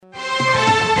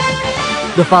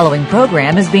The following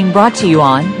program is being brought to you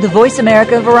on the Voice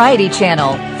America Variety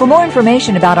Channel. For more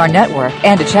information about our network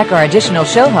and to check our additional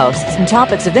show hosts and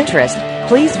topics of interest,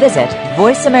 please visit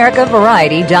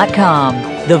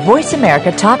voiceamericavariety.com. The Voice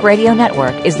America Talk Radio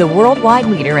Network is the worldwide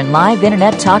leader in live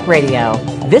Internet talk radio.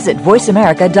 Visit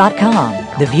voiceamerica.com.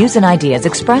 The views and ideas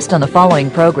expressed on the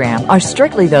following program are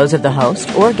strictly those of the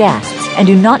host or guests and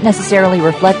do not necessarily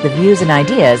reflect the views and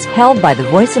ideas held by the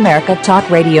Voice America Talk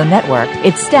Radio Network,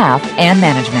 its staff, and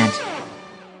management.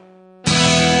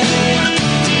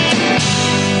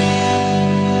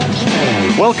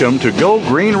 Welcome to Go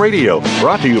Green Radio,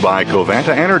 brought to you by Covanta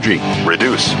Energy.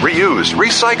 Reduce, reuse,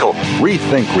 recycle,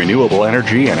 rethink renewable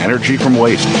energy and energy from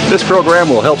waste. This program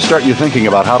will help start you thinking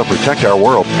about how to protect our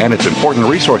world and its important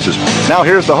resources. Now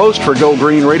here's the host for Go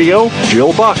Green Radio,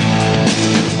 Jill Buck.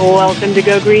 Welcome to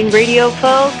Go Green Radio,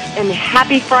 folks, and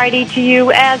happy Friday to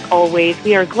you as always.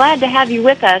 We are glad to have you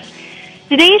with us.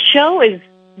 Today's show is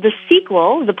the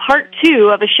sequel, the part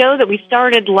 2 of a show that we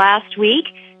started last week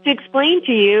to explain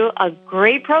to you a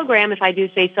great program, if I do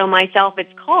say so myself.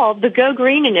 It's called the Go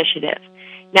Green Initiative.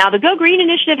 Now, the Go Green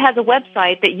Initiative has a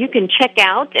website that you can check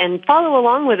out and follow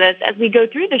along with us as we go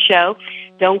through the show.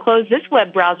 Don't close this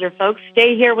web browser, folks.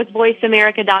 Stay here with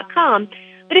voiceamerica.com.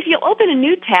 But if you open a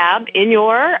new tab in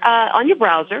on your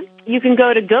browser, you can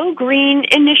go to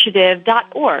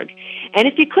gogreeninitiative.org. And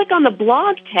if you click on the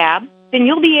blog tab, then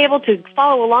you'll be able to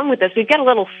follow along with us. We've got a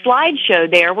little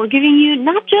slideshow there. We're giving you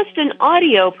not just an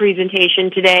audio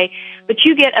presentation today, but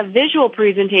you get a visual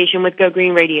presentation with Go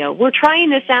Green Radio. We're trying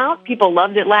this out. People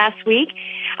loved it last week.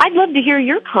 I'd love to hear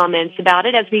your comments about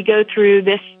it as we go through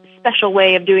this special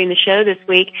way of doing the show this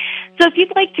week. So if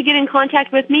you'd like to get in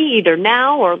contact with me either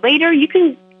now or later, you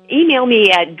can email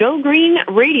me at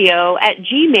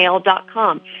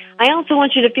gogreenradio@gmail.com. I also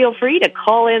want you to feel free to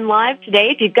call in live today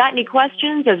if you've got any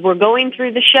questions as we're going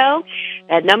through the show.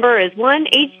 That number is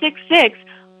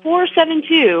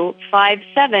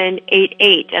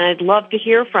 1-866-472-5788, and I'd love to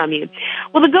hear from you.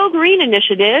 Well, the Go Green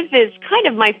Initiative is kind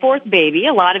of my fourth baby.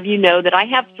 A lot of you know that I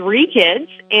have 3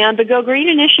 kids, and the Go Green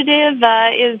Initiative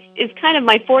is kind of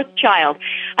my fourth child.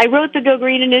 I wrote the Go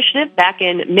Green Initiative back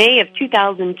in May of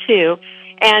 2002.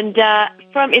 And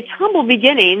from its humble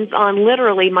beginnings on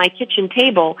literally my kitchen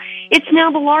table, it's now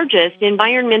the largest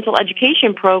environmental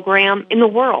education program in the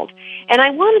world. And I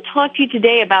want to talk to you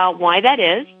today about why that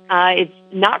is. It's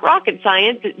not rocket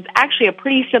science. It's actually a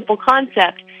pretty simple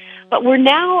concept. But we're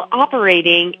now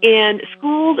operating in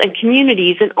schools and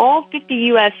communities in all 50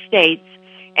 U.S. states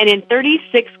and in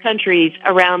 36 countries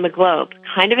around the globe.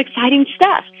 Kind of exciting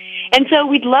stuff. And so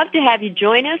we'd love to have you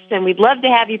join us, and we'd love to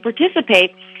have you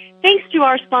participate. Thanks to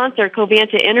our sponsor,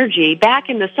 Covanta Energy, back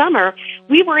in the summer,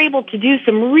 we were able to do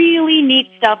some really neat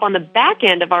stuff on the back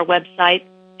end of our website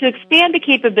to expand the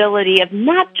capability of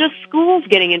not just schools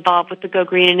getting involved with the Go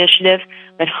Green Initiative,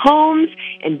 but homes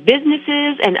and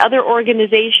businesses and other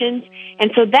organizations.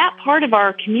 And so that part of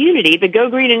our community, the Go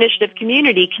Green Initiative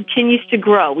community, continues to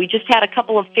grow. We just had a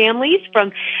couple of families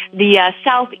from the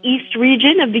southeast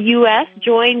region of the U.S.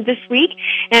 join this week,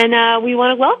 and we want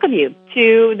to welcome you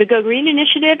to the Go Green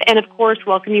Initiative and, of course,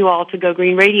 welcome you all to Go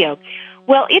Green Radio.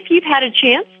 Well, if you've had a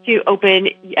chance to open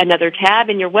another tab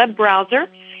in your web browser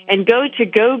and go to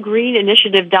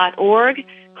gogreeninitiative.org,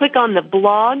 click on the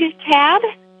blog tab,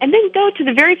 and then go to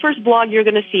the very first blog you're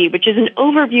going to see, which is an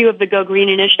overview of the Go Green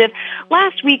Initiative.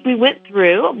 Last week we went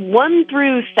through 1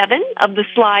 through 7 of the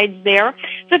slides there.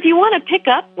 So if you want to pick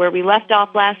up where we left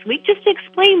off last week, just to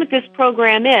explain what this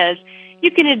program is,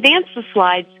 you can advance the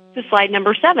slides to slide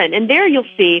number 7. And there you'll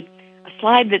see a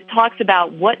slide that talks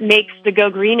about what makes the Go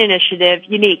Green Initiative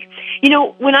unique. You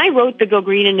know, when I wrote the Go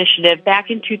Green Initiative back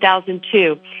in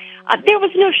 2002, there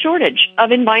was no shortage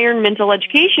of environmental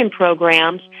education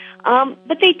programs,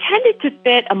 but they tended to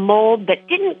fit a mold that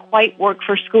didn't quite work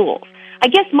for schools. I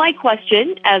guess my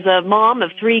question as a mom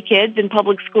of 3 kids in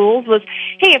public schools was,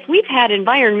 hey, if we've had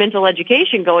environmental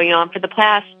education going on for the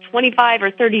past 25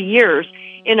 or 30 years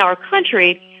in our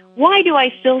country, why do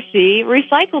I still see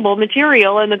recyclable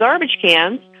material in the garbage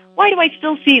cans? Why do I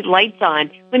still see lights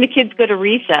on when the kids go to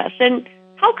recess? And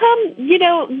how come,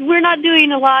 we're not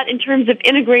doing a lot in terms of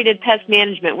integrated pest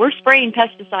management? We're spraying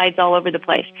pesticides all over the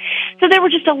place. So there were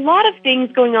just a lot of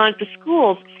things going on at the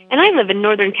schools. And I live in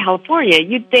Northern California.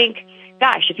 You'd think,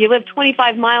 gosh, if you live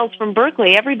 25 miles from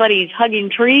Berkeley, everybody's hugging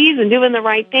trees and doing the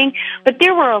right thing. But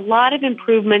there were a lot of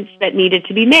improvements that needed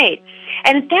to be made.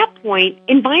 And at that point,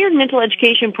 environmental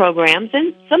education programs,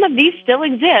 and some of these still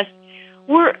exist,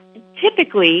 were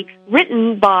typically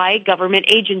written by government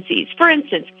agencies. For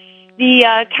instance,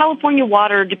 the California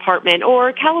Water Department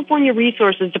or California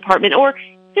Resources Department, or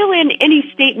fill in any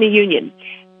state in the union.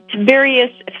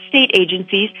 various state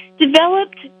agencies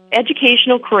developed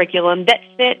educational curriculum that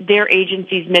fit their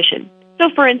agency's mission. So,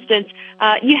 for instance,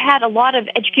 you had a lot of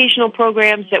educational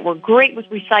programs that were great with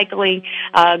recycling,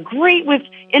 great with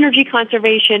energy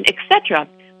conservation, etc.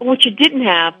 But what you didn't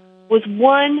have was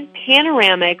one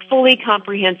panoramic, fully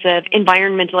comprehensive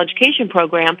environmental education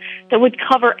program that would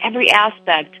cover every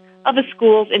aspect of a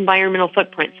school's environmental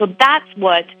footprint. So that's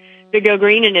what the Go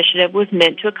Green Initiative was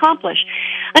meant to accomplish.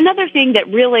 Another thing that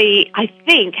really, I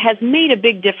think, has made a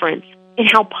big difference in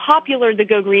how popular the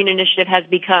Go Green Initiative has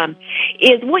become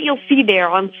is what you'll see there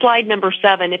on slide number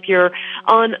 7 if you're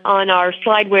on our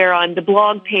slideware on the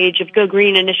blog page of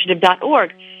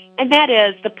gogreeninitiative.org. And that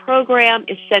is, the program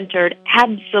is centered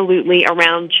absolutely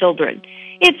around children.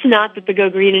 It's not that the Go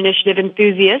Green Initiative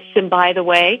enthusiasts, and by the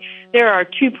way, there are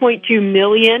 2.2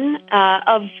 million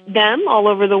of them all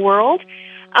over the world,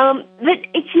 but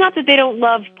it's not that they don't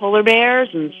love polar bears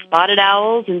and spotted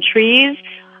owls and trees.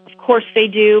 Of course they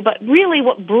do, but really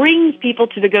what brings people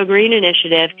to the Go Green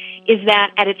Initiative is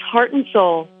that at its heart and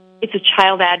soul, it's a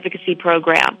child advocacy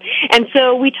program. And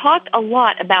so we talked a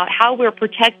lot about how we're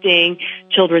protecting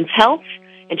children's health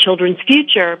and children's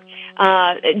future,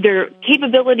 their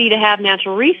capability to have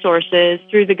natural resources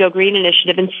through the Go Green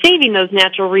Initiative, and saving those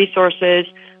natural resources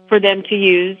for them to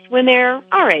use when they're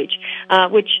our age,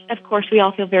 which, of course, we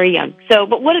all feel very young. So,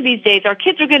 but one of these days, our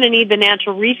kids are going to need the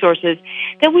natural resources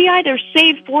that we either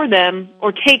save for them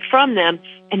or take from them,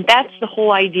 and that's the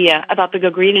whole idea about the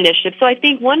Go Green Initiative. So I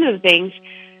think one of the things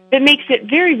that makes it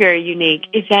very, very unique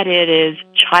is that it is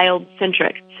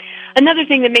child-centric. Another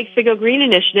thing that makes the Go Green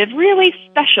Initiative really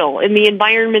special in the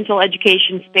environmental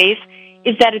education space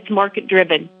is that it's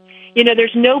market-driven. You know,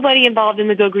 there's nobody involved in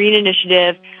the Go Green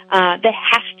Initiative that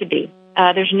has to be.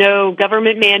 There's no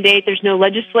government mandate. There's no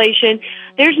legislation.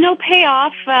 There's no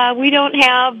payoff. We don't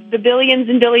have the billions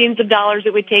and billions of dollars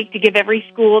it would take to give every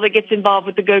school that gets involved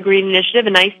with the Go Green Initiative a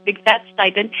nice big fat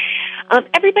stipend.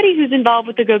 Everybody who's involved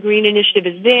with the Go Green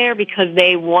Initiative is there because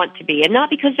they want to be and not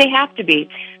because they have to be.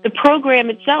 The program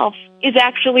itself is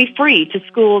actually free to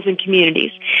schools and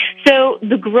communities. So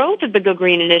the growth of the Go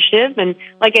Green Initiative, and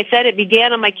like I said, it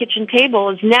began on my kitchen table,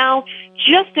 is now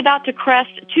just about to crest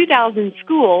 2,000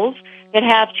 schools that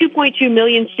have 2.2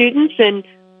 million students and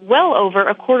well over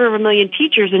 250,000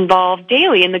 teachers involved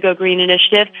daily in the Go Green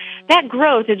Initiative. That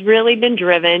growth has really been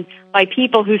driven by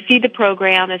people who see the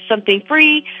program as something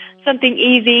free, something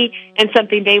easy, and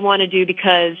something they want to do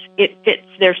because it fits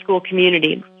their school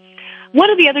community. One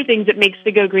of the other things that makes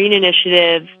the Go Green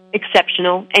Initiative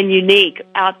exceptional and unique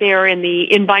out there in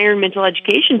the environmental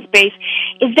education space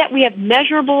is that we have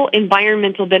measurable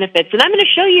environmental benefits. And I'm going to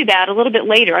show you that a little bit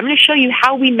later. I'm going to show you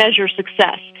how we measure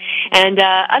success. And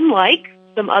unlike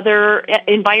some other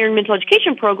environmental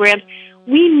education programs,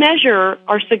 we measure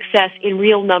our success in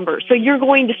real numbers. So you're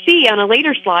going to see on a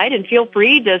later slide, and feel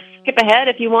free to skip ahead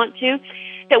if you want to,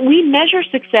 that we measure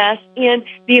success in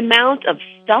the amount of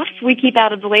stuff we keep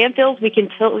out of the landfills. We can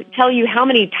tell you how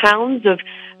many pounds of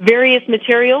various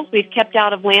materials we've kept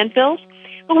out of landfills.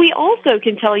 But we also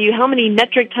can tell you how many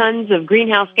metric tons of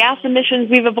greenhouse gas emissions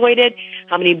we've avoided,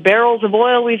 how many barrels of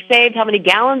oil we've saved, how many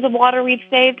gallons of water we've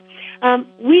saved.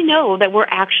 We know that we're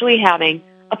actually having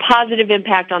a positive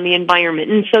impact on the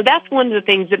environment. And so that's one of the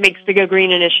things that makes the Go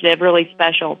Green Initiative really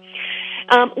special.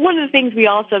 One of the things we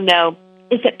also know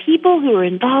is that people who are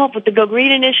involved with the Go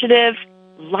Green Initiative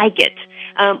like it.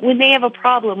 When they have a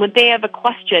problem, when they have a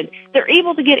question, they're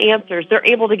able to get answers. They're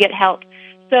able to get help.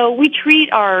 So we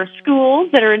treat our schools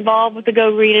that are involved with the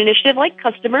Go Green Initiative like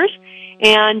customers,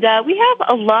 and we have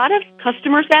a lot of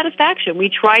customer satisfaction. We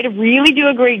try to really do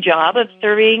a great job of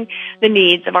serving the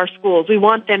needs of our schools. We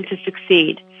want them to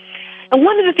succeed. And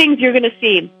one of the things you're going to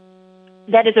see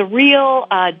that is a real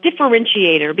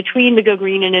differentiator between the Go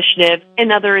Green Initiative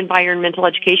and other environmental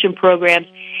education programs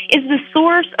is the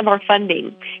source of our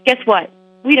funding. Guess what?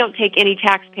 We don't take any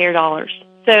taxpayer dollars.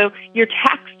 So your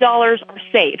tax dollars are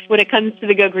safe when it comes to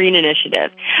the Go Green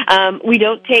Initiative. We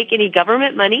don't take any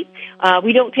government money.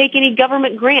 We don't take any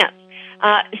government grants,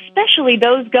 especially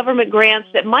those government grants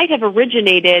that might have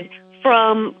originated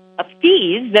from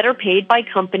fees that are paid by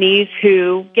companies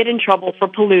who get in trouble for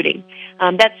polluting.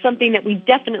 That's something that we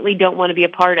definitely don't want to be a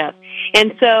part of.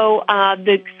 And so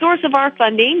the source of our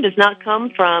funding does not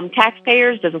come from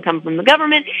taxpayers, doesn't come from the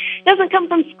government, doesn't come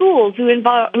from schools who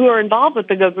are involved with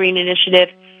the Go Green Initiative.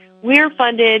 We're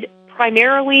funded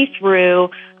primarily through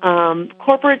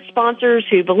corporate sponsors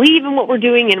who believe in what we're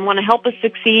doing and want to help us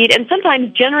succeed, and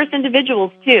sometimes generous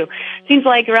individuals, too. Seems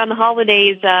like around the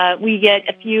holidays we get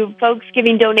a few folks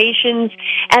giving donations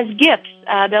as gifts.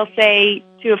 They'll say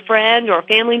to a friend or a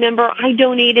family member, I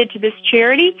donated to this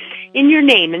charity in your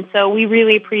name. And so we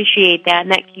really appreciate that,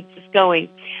 and that keeps us going.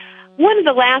 One of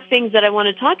the last things that I want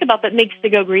to talk about that makes the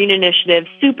Go Green Initiative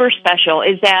super special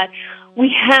is that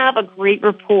we have a great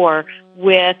rapport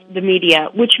with the media,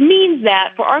 which means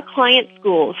that for our client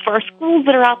schools, for our schools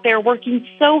that are out there working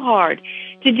so hard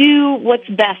to do what's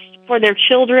best for their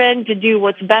children, to do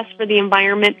what's best for the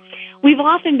environment, we've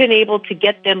often been able to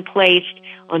get them placed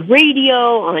on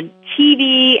radio, on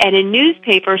TV, and in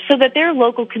newspapers so that their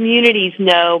local communities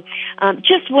know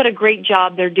just what a great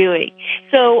job they're doing.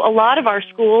 So a lot of our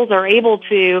schools are able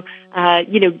to,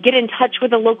 get in touch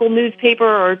with a local newspaper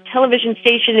or television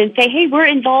station and say, hey, we're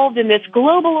involved in this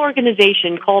global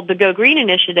organization called the Go Green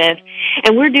Initiative,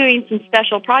 and we're doing some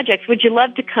special projects. Would you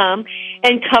love to come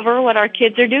and cover what our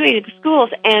kids are doing at the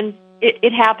schools? And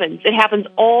it happens. It happens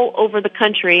all over the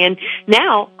country and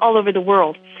now all over the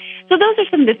world. So those are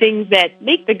some of the things that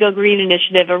make the Go Green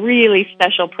Initiative a really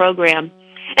special program.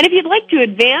 And if you'd like to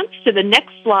advance to the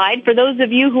next slide, for those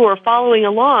of you who are following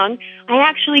along, I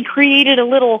actually created a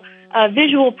little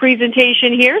visual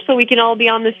presentation here so we can all be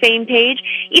on the same page.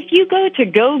 If you go to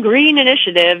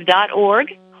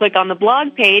gogreeninitiative.org, click on the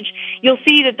blog page, you'll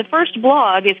see that the first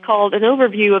blog is called An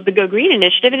Overview of the Go Green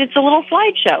Initiative, and it's a little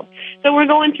slideshow. So we're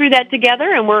going through that together,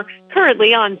 and we're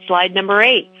currently on slide number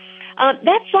 8.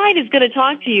 That slide is going to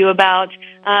talk to you about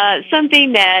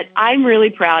something that I'm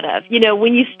really proud of. You know,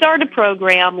 when you start a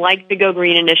program like the Go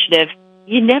Green Initiative,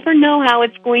 you never know how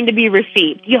it's going to be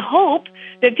received. You hope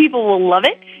that people will love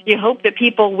it. You hope that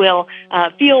people will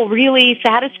feel really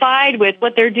satisfied with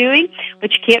what they're doing,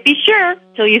 but you can't be sure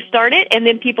till you start it and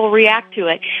then people react to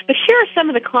it. But here are some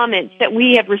of the comments that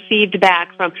we have received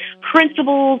back from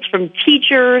principals, from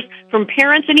teachers, from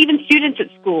parents, and even students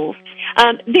at schools.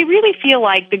 They really feel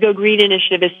like the Go Green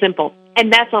Initiative is simple,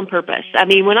 and that's on purpose. I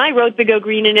mean, when I wrote the Go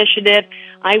Green Initiative,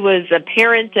 I was a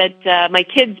parent at my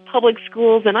kids' public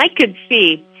schools, and I could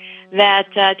see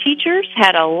that teachers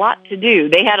had a lot to do.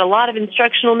 They had a lot of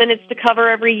instructional minutes to cover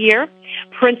every year.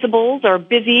 Principals are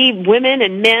busy women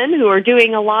and men who are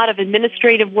doing a lot of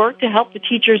administrative work to help the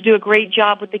teachers do a great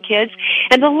job with the kids.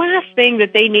 And the last thing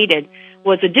that they needed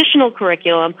was additional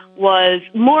curriculum, was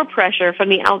more pressure from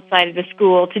the outside of the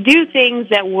school to do things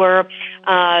that were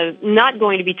not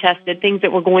going to be tested, things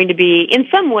that were going to be, in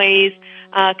some ways,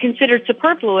 considered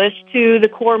superfluous to the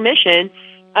core mission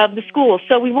of the school.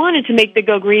 So we wanted to make the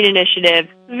Go Green Initiative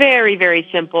very, very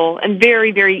simple and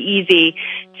very, very easy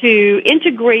to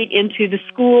integrate into the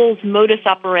school's modus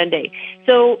operandi.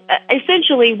 So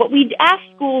essentially what we ask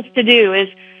schools to do is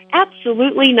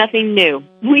absolutely nothing new.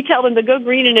 We tell them the Go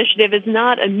Green Initiative is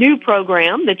not a new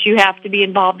program that you have to be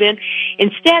involved in.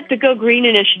 Instead, the Go Green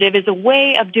Initiative is a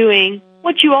way of doing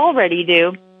what you already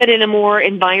do, but in a more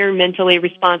environmentally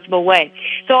responsible way.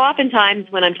 So oftentimes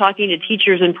when I'm talking to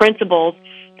teachers and principals,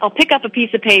 I'll pick up a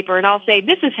piece of paper and I'll say,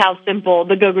 this is how simple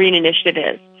the Go Green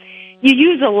Initiative is. You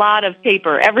use a lot of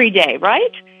paper every day,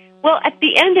 right? Well, at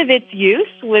the end of its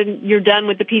use, when you're done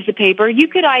with the piece of paper, you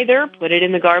could either put it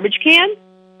in the garbage can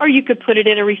or you could put it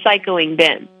in a recycling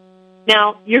bin.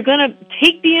 Now, you're going to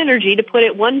take the energy to put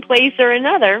it one place or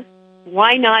another.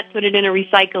 Why not put it in a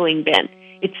recycling bin?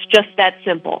 It's just that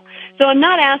simple. So I'm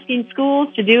not asking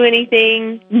schools to do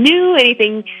anything new,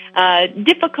 anything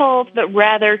difficult, but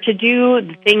rather to do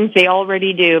the things they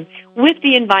already do with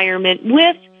the environment,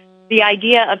 with the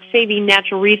idea of saving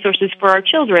natural resources for our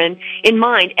children in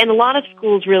mind. And a lot of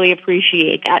schools really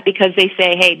appreciate that because they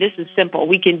say, hey, this is simple.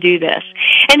 We can do this.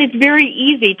 And it's very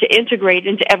easy to integrate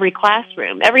into every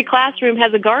classroom. Every classroom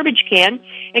has a garbage can,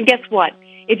 and guess what?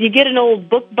 If you get an old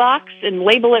book box and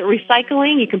label it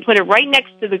recycling, you can put it right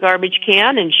next to the garbage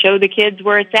can and show the kids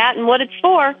where it's at and what it's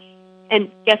for.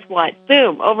 And guess what?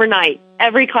 Boom, overnight,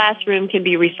 every classroom can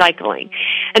be recycling.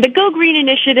 And the Go Green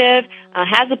Initiative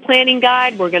has a planning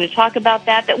guide. We're going to talk about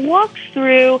that walks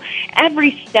through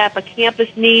every step a campus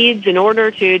needs in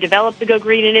order to develop the Go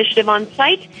Green Initiative on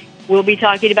site. We'll be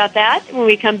talking about that when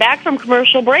we come back from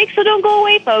commercial break. So don't go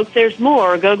away, folks. There's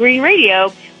more Go Green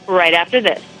Radio right after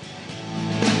this.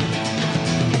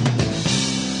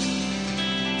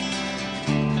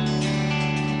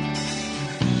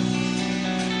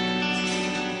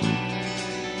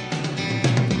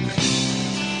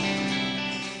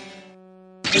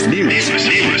 News,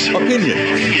 opinion,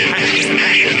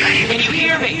 Can you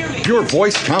hear me? your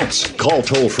voice counts. Call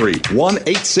toll-free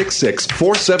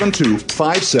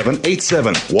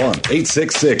 1-866-472-5787.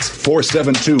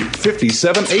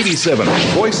 1-866-472-5787.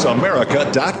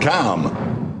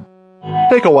 VoiceAmerica.com.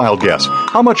 Take a wild guess.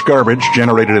 How much garbage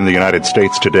generated in the United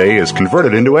States today is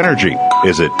converted into energy?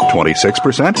 Is it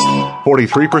 26%,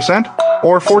 43%,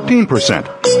 or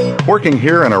 14%? Working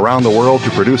here and around the world to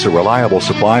produce a reliable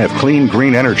supply of clean,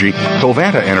 green energy,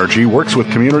 Covanta Energy works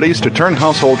with communities to turn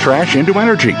household trash into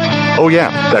energy. Oh yeah,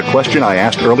 that question I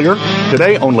asked earlier?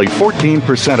 Today, only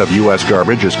 14% of U.S.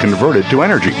 garbage is converted to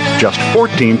energy. Just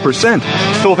 14%.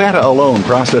 Covanta alone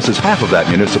processes half of that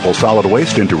municipal solid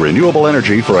waste into renewable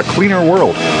energy for a cleaner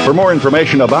world. For more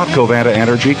information about Covanta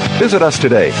Energy, visit us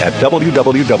today at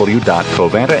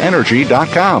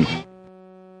www.covantaenergy.com.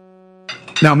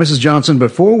 Now, Mrs. Johnson,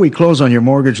 before we close on your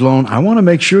mortgage loan, I want to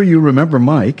make sure you remember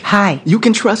Mike. Hi, you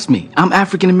can trust me. I'm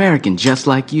African American, just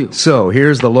like you. So,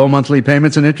 here's the low monthly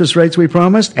payments and interest rates we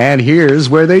promised, and here's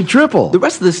where they triple. The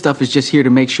rest of this stuff is just here to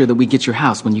make sure that we get your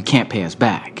house when you can't pay us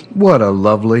back. What a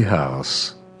lovely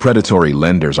house. Predatory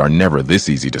lenders are never this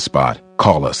easy to spot.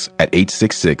 Call us at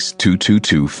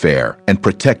 866-222-FAIR and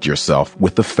protect yourself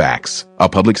with the facts. A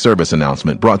public service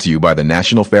announcement brought to you by the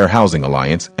National Fair Housing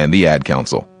Alliance and the Ad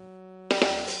Council.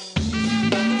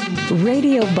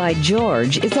 Radio by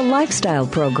George is a lifestyle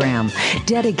program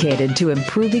dedicated to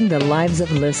improving the lives of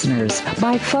listeners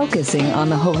by focusing on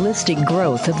the holistic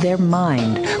growth of their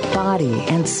mind, body,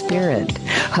 and spirit.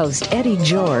 Host Eddie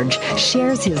George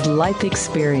shares his life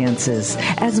experiences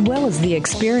as well as the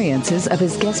experiences of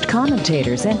his guest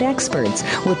commentators and experts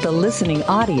with the listening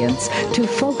audience to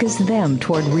focus them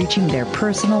toward reaching their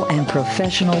personal and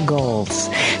professional goals.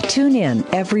 Tune in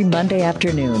every Monday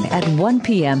afternoon at 1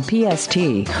 p.m. PST,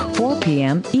 4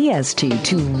 p.m. EST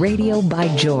to Radio by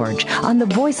George on the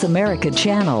Voice America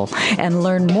channel and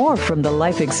learn more from the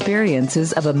life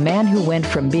experiences of a man who went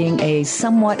from being a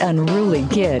somewhat unruly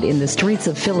kid in the streets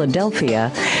of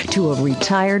Philadelphia to a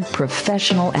retired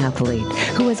professional athlete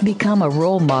who has become a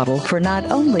role model for not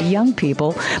only young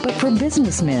people but for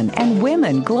businessmen and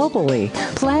women globally.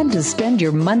 Plan to spend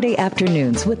your Monday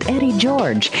afternoons with Eddie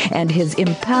George and his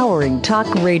empowering talk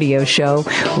radio show,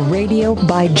 Radio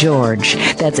by George.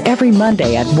 That's every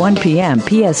Monday at 1 p.m.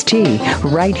 PST,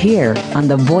 right here on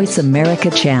the Voice America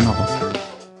channel.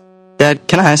 Dad,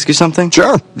 can I ask you something?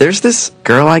 Sure. There's this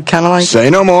girl I kind of like. Say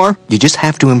no more. You just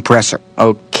have to impress her.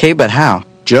 Okay, but how?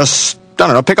 Just, I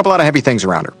don't know, pick up a lot of heavy things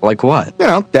around her. Like what? You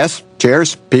know, desks,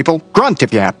 chairs, people. Grunt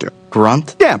if you have to.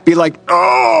 Grunt? Yeah, be like,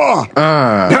 oh!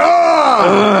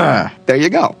 There you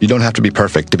go. You don't have to be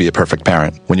perfect to be a perfect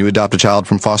parent. When you adopt a child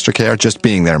from foster care, just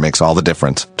being there makes all the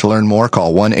difference. To learn more,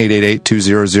 call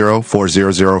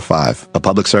 1-888-200-4005. A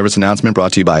public service announcement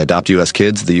brought to you by Adopt U.S.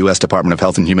 Kids, the U.S. Department of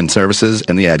Health and Human Services,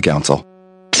 and the Ad Council.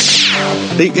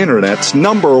 The Internet's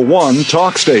 #1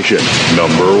 talk station.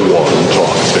 #1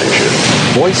 talk station.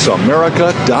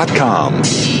 VoiceAmerica.com.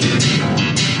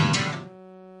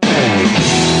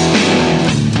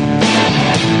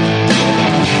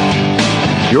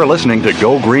 You're listening to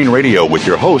Go Green Radio with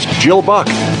your host, Jill Buck.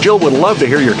 Jill would love to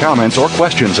hear your comments or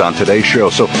questions on today's show,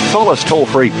 so call us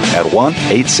toll-free at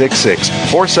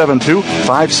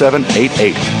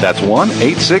 1-866-472-5788. That's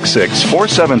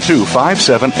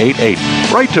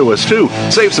 1-866-472-5788. Write to us, too.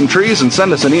 Save some trees and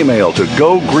send us an email to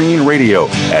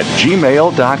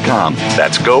gogreenradio@gmail.com.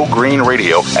 That's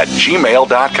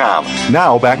gogreenradio@gmail.com.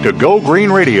 Now back to Go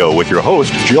Green Radio with your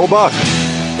host, Jill Buck.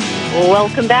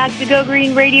 Welcome back to Go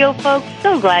Green Radio, folks.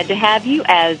 So glad to have you,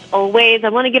 as always. I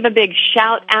want to give a big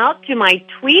shout-out to my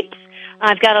tweets.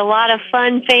 I've got a lot of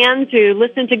fun fans who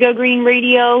listen to Go Green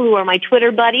Radio, who are my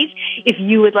Twitter buddies. If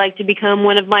you would like to become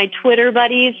one of my Twitter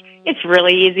buddies, it's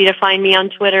really easy to find me on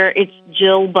Twitter. It's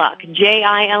Jill Buck,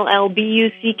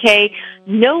 JILLBUCK,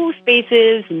 no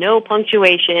spaces, no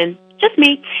punctuation. Just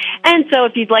me. And so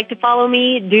if you'd like to follow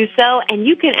me, do so. And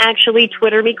you can actually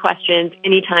Twitter me questions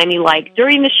anytime you like,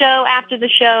 during the show, after the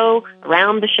show,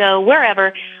 around the show,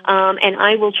 wherever. And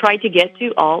I will try to get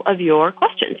to all of your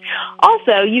questions.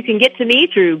 Also, you can get to me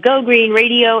through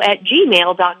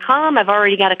gogreenradio@gmail.com. I've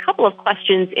already got a couple of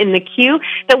questions in the queue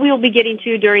that we'll be getting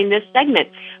to during this segment.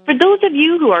 For those of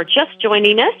you who are just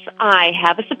joining us, I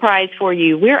have a surprise for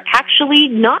you. We're actually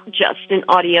not just an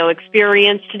audio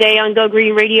experience today on Go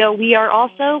Green Radio. We are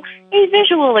also a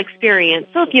visual experience.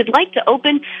 So if you'd like to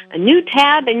open a new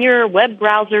tab in your web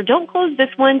browser, don't close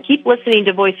this one. Keep listening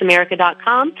to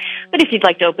voiceamerica.com. But if you'd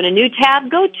like to open a new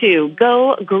tab, go to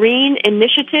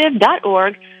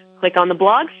gogreeninitiative.org. Click on the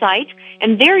blog site,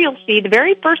 and there you'll see the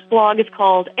very first blog is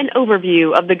called An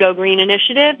Overview of the Go Green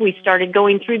Initiative. We started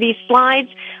going through these slides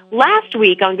last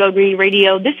week on Go Green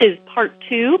Radio. This is part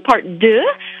two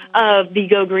of the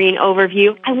Go Green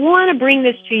Overview. I want to bring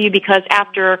this to you because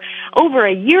after over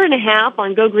a year and a half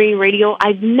on Go Green Radio,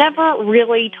 I've never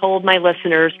really told my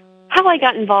listeners how I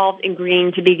got involved in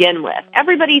green to begin with.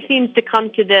 Everybody seems to come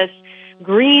to this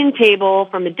green table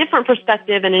from a different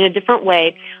perspective and in a different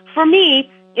way. For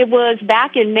me, it was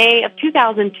back in May of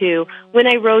 2002 when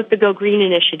I wrote the Go Green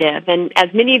Initiative. And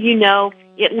as many of you know,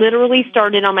 it literally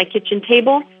started on my kitchen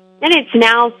table, and it's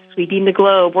now sweeping the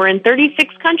globe. We're in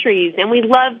 36 countries, and we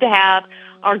love to have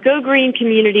our Go Green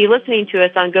community listening to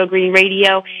us on Go Green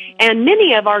Radio. And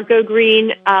many of our Go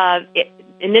Green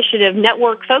Initiative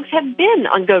Network folks have been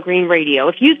on Go Green Radio.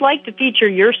 If you'd like to feature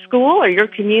your school or your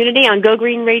community on Go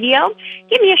Green Radio,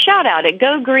 give me a shout out at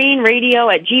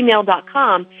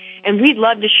gogreenradio@gmail.com, and we'd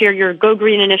love to share your Go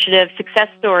Green Initiative success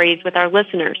stories with our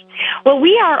listeners. Well,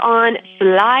 we are on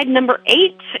slide number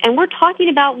 8, and we're talking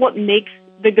about what makes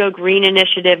the Go Green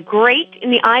Initiative great in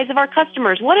the eyes of our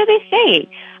customers. What are they saying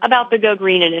about the Go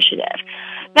Green Initiative?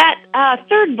 That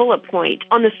third bullet point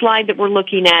on the slide that we're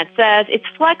looking at says it's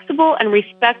flexible and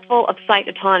respectful of site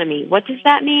autonomy. What does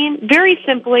that mean? Very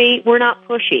simply, we're not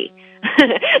pushy.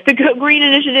 The Go Green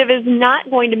Initiative is not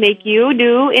going to make you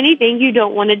do anything you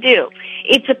don't want to do.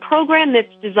 It's a program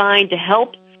that's designed to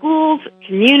help schools,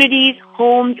 communities,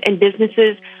 homes, and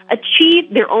businesses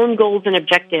achieve their own goals and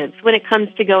objectives when it comes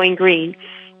to going green.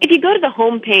 If you go to the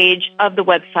homepage of the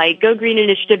website,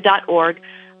 gogreeninitiative.org,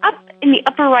 up in the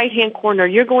upper right-hand corner,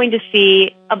 you're going to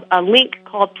see a link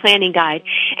called Planning Guide,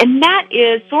 and that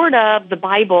is sort of the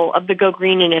Bible of the Go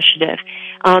Green Initiative.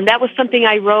 That was something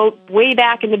I wrote way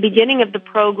back in the beginning of the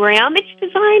program. It's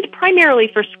designed primarily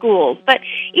for schools, but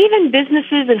even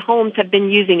businesses and homes have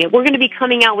been using it. We're going to be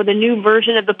coming out with a new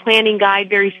version of the Planning Guide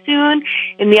very soon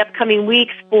in the upcoming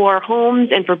weeks for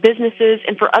homes and for businesses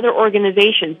and for other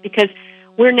organizations, because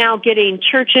we're now getting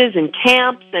churches and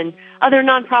camps and other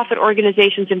nonprofit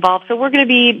organizations involved. So we're going to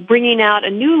be bringing out a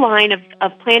new line of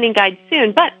planning guides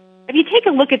soon. But if you take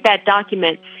a look at that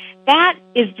document, that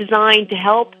is designed to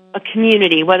help a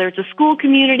community, whether it's a school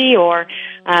community or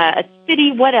a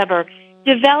city, whatever,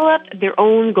 develop their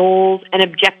own goals and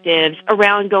objectives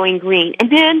around going green. And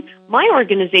then my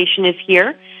organization is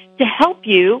here to help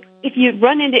you if you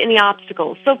run into any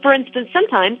obstacles. So, for instance,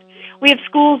 sometimes we have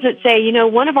schools that say, you know,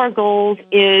 one of our goals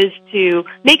is to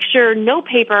make sure no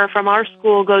paper from our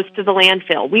school goes to the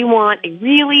landfill. We want a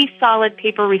really solid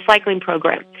paper recycling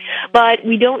program, but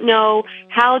we don't know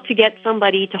how to get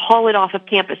somebody to haul it off of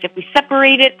campus. If we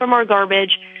separate it from our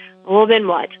garbage, well, then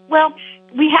what? Well,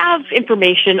 we have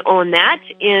information on that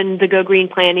in the Go Green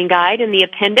Planning Guide in the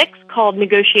appendix called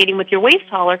Negotiating with Your Waste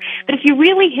Hauler. But if you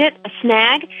really hit a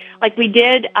snag, like we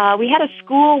did, we had a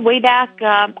school way back,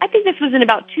 I think this was in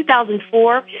about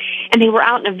 2004, and they were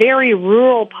out in a very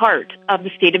rural part of the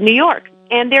state of New York.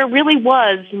 And there really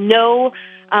was no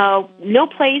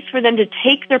place for them to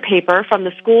take their paper from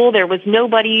the school. There was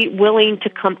nobody willing to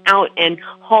come out and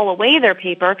haul away their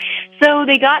paper. So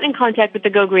they got in contact with the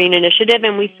Go Green Initiative,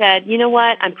 and we said, you know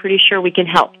what, I'm pretty sure we can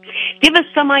help. Give us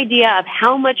some idea of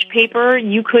how much paper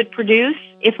you could produce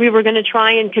if we were going to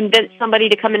try and convince somebody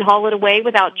to come and haul it away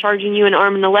without charging you an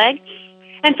arm and a leg.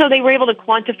 And so they were able to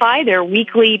quantify their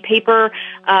weekly paper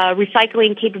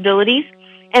recycling capabilities.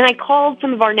 And I called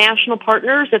some of our national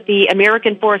partners at the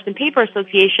American Forest and Paper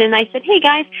Association, and I said, hey,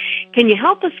 guys, can you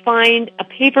help us find a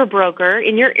paper broker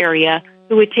in your area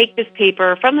who would take this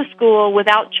paper from the school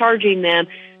without charging them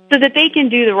so that they can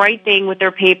do the right thing with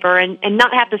their paper and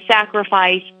not have to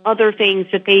sacrifice other things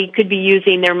that they could be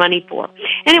using their money for.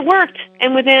 And it worked.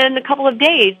 And within a couple of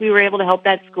days, we were able to help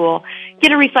that school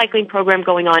get a recycling program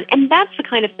going on. And that's the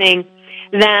kind of thing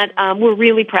that we're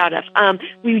really proud of.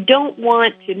 We don't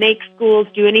want to make schools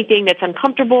do anything that's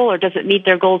uncomfortable or doesn't meet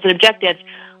their goals and objectives.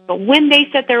 But when they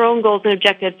set their own goals and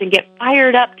objectives and get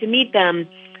fired up to meet them,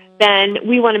 then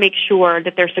we want to make sure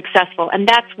that they're successful. And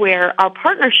that's where our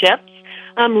partnerships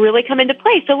really come into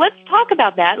play. So let's talk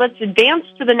about that. Let's advance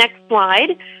to the next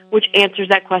slide, which answers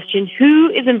that question. Who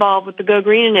is involved with the Go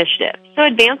Green Initiative? So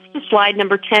advance to slide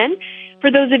number 10.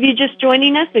 For those of you just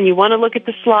joining us and you want to look at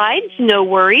the slides, no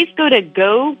worries. Go to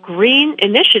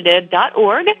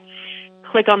gogreeninitiative.org,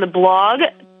 click on the blog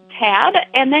tab,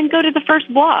 and then go to the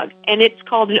first blog. And it's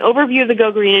called An Overview of the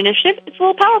Go Green Initiative. It's a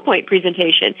little PowerPoint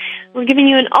presentation. We're giving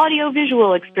you an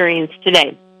audio-visual experience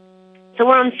today. So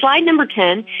we're on slide number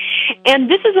 10, and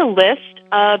this is a list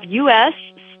of U.S.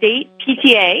 state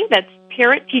PTA, that's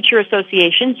parent-teacher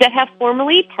associations, that have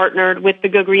formally partnered with the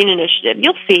Go Green Initiative.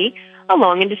 You'll see a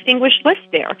long and distinguished list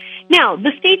there. Now,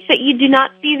 the states that you do not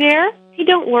see there, hey,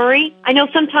 don't worry. I know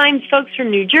sometimes folks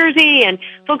from New Jersey and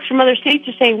folks from other states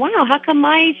are saying, wow, how come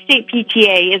my state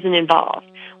PTA isn't involved?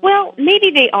 Well,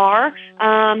 maybe they are.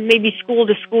 Maybe school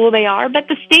to school they are. But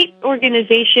the state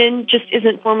organization just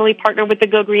isn't formally partnered with the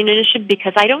Go Green Initiative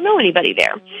because I don't know anybody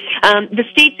there. The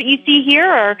states that you see here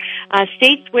are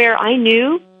states where I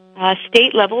knew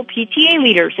state-level PTA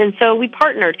leaders. And so we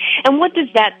partnered. And what does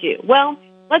that do? Well,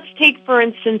 let's take, for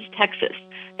instance, Texas.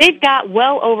 They've got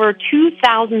well over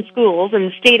 2,000 schools in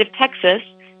the state of Texas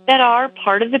that are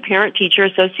part of the Parent-Teacher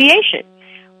Association.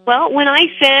 Well, when I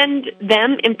send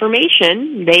them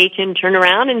information, they can turn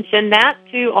around and send that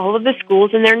to all of the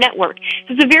schools in their network.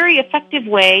 So it's a very effective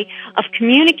way of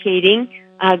communicating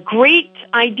great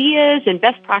ideas and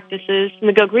best practices from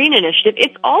the Go Green Initiative.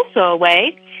 It's also a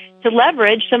way to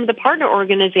leverage some of the partner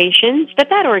organizations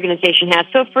that organization has.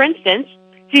 So, for instance,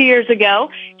 2 years ago,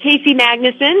 Casey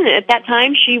Magnuson, at that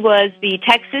time, she was the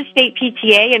Texas State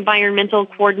PTA Environmental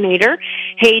Coordinator.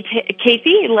 Hey,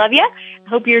 Casey, love you.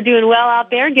 Hope you're doing well out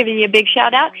there, giving you a big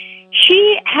shout-out.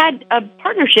 She had a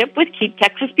partnership with Keep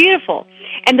Texas Beautiful.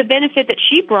 And the benefit that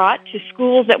she brought to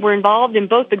schools that were involved in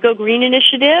both the Go Green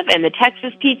Initiative and the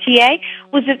Texas PTA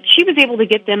was that she was able to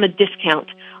get them a discount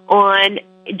on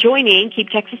joining Keep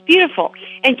Texas Beautiful.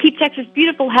 And Keep Texas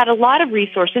Beautiful had a lot of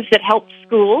resources that helped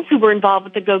schools who were involved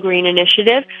with the Go Green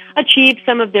Initiative achieve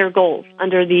some of their goals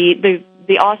under the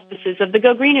auspices of the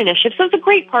Go Green Initiative. So it's a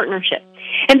great partnership.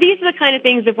 And these are the kind of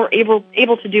things that we're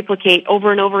able to duplicate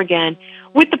over and over again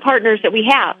with the partners that we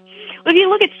have. Well, if you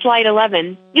look at slide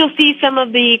 11, you'll see some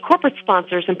of the corporate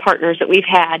sponsors and partners that we've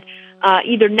had,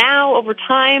 either now, over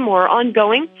time, or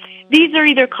ongoing. These are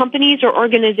either companies or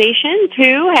organizations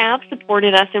who have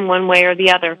supported us in one way or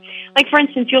the other. Like, for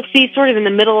instance, you'll see sort of in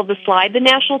the middle of the slide, the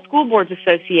National School Boards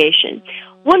Association.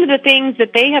 One of the things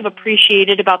that they have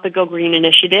appreciated about the Go Green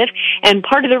Initiative, and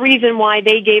part of the reason why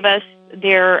they gave us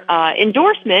their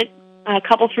endorsement a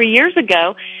couple, 3 years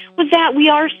ago, was that we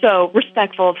are so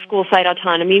respectful of school site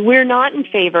autonomy. We're not in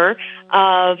favor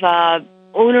of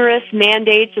onerous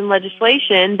mandates and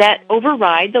legislation that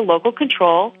override the local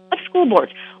control of school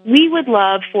boards. We would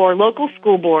love for local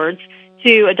school boards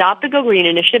to adopt the Go Green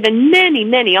Initiative, and many,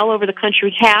 many all over the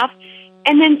country have,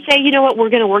 and then say, you know what, we're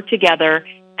going to work together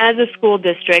as a school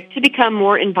district to become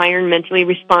more environmentally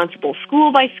responsible,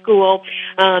 school by school,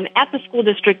 at the school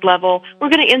district level. We're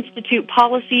going to institute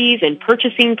policies and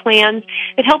purchasing plans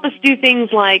that help us do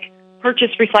things like purchase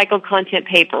recycled content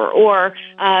paper or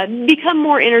become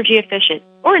more energy efficient.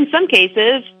 Or in some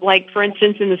cases, like, for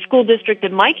instance, in the school district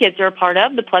that my kids are a part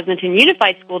of, the Pleasanton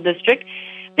Unified School District,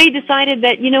 they decided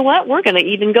that, you know what, we're going to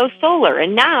even go solar.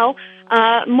 And now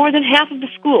more than half of the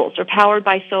schools are powered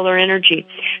by solar energy.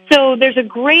 So there's a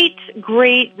great,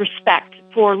 great respect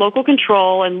for local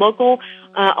control and local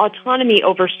autonomy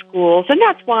over schools. And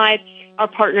that's why our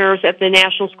partners at the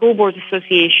National School Boards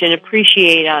Association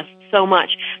appreciate us so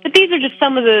much. But these are just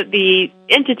some of the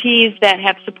entities that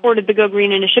have supported the Go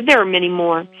Green Initiative. There are many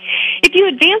more. If you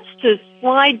advance to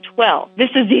slide 12, this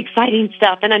is the exciting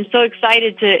stuff, and I'm so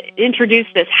excited to introduce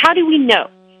this. How do we know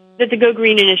that the Go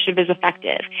Green Initiative is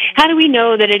effective? How do we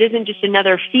know that it isn't just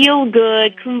another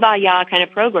feel-good, kumbaya kind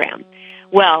of program?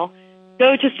 Well,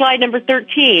 go to slide number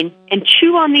 13 and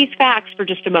chew on these facts for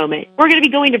just a moment. We're going to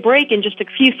be going to break in just a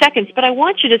few seconds, but I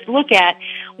want you to look at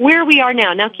where we are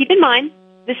now. Now, keep in mind,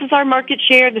 this is our market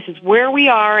share. This is where we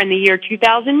are in the year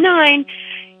 2009.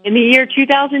 In the year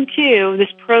 2002,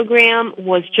 this program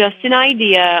was just an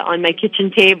idea on my kitchen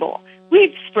table.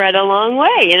 We've spread a long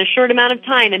way in a short amount of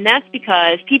time, and that's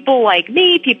because people like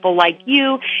me, people like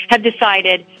you, have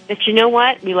decided that, you know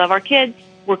what, we love our kids,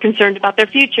 we're concerned about their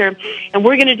future, and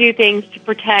we're going to do things to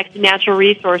protect natural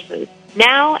resources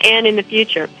now and in the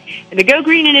future. And the Go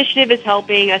Green Initiative is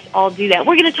helping us all do that.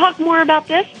 We're going to talk more about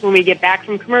this when we get back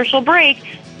from commercial break,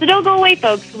 so don't go away,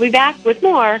 folks. We'll be back with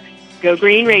more Go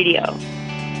Green Radio.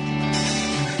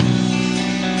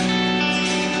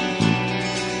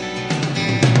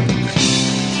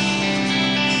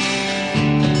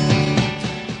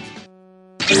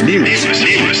 News,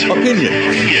 opinion.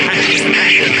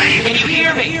 Can you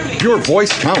hear me? Your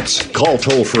voice counts. Call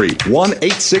toll free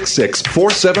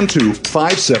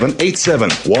 1-866-472-5787.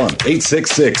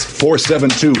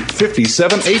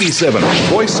 1-866-472-5787.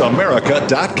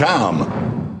 VoiceAmerica.com.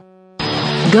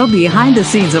 Go behind the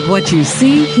scenes of what you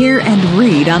see, hear, and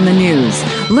read on the news.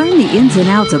 Learn the ins and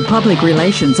outs of public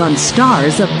relations on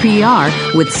Stars of PR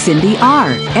with Cindy R.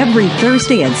 every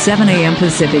Thursday at 7 a.m.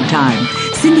 Pacific Time.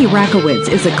 Cindy Rakowitz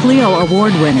is a Clio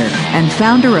Award winner and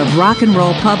founder of Rock and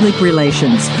Roll Public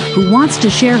Relations, who wants to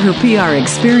share her PR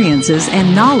experiences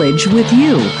and knowledge with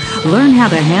you. Learn how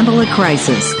to handle a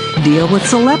crisis, deal with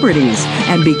celebrities,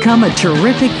 and become a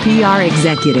terrific PR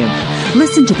executive.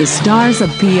 Listen to the Stars of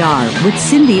PR with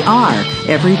Cindy R.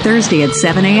 every Thursday at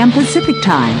 7 a.m. Pacific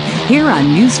Time here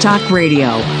on News Talk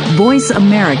Radio,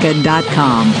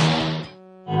 VoiceAmerica.com.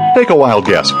 Take a wild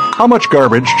guess. How much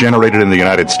garbage generated in the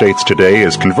United States today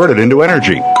is converted into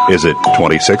energy? Is it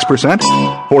 26%,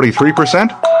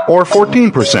 43%, or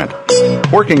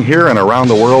 14%? Working here and around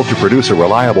the world to produce a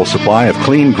reliable supply of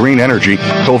clean, green energy,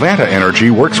 Covanta Energy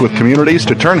works with communities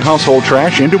to turn household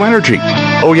trash into energy.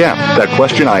 Oh yeah, that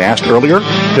question I asked earlier?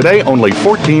 Today, only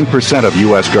 14% of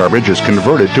U.S. garbage is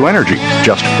converted to energy.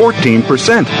 Just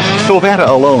 14%. Covanta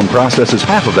alone processes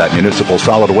half of that municipal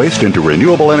solid waste into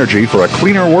renewable energy for a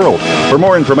cleaner world. For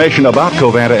more information about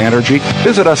Covanta Energy,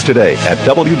 visit us today at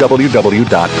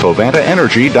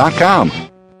www.covantaenergy.com.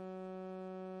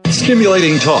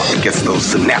 Stimulating talk. It gets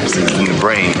those synapses in the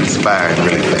brain firing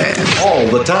really fast. All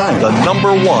the time. The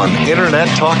 #1 Internet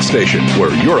talk station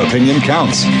where your opinion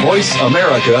counts.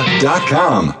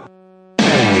 VoiceAmerica.com.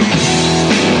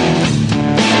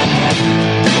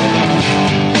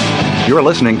 You're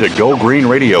listening to Go Green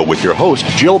Radio with your host,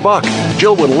 Jill Buck.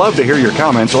 Jill would love to hear your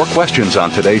comments or questions on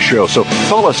today's show, so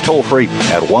call us toll-free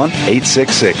at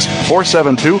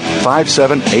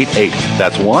 1-866-472-5788.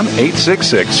 That's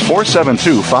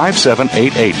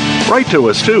 1-866-472-5788. Write to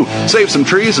us, too. Save some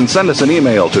trees and send us an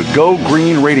email to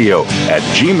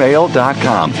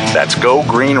gogreenradio@gmail.com. That's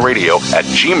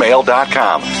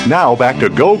gogreenradio@gmail.com. Now back to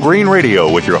Go Green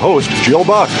Radio with your host, Jill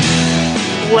Buck.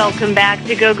 Welcome back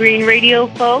to Go Green Radio,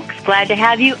 folks. Glad to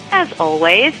have you, as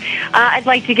always. I'd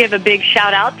like to give a big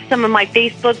shout-out to some of my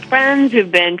Facebook friends who've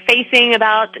been facing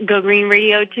about Go Green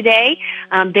Radio today.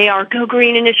 They are Go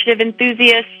Green Initiative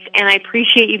enthusiasts, and I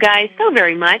appreciate you guys so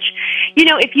very much. You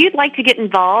know, if you'd like to get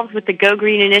involved with the Go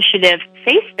Green Initiative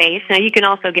Face Space, now you can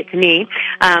also get to me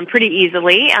pretty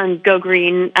easily on Go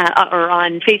Green or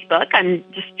on Facebook. I'm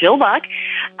just Jill Buck.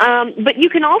 But you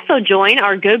can also join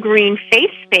our Go Green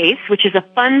Face Space, which is a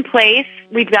fun place.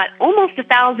 We've got almost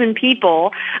 1,000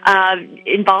 people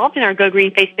involved in our Go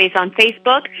Green Face Space on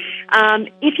Facebook.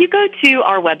 If you go to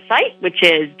our website, which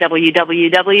is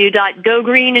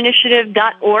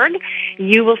www.gogreeninitiative.org,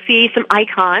 you will see some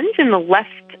icons on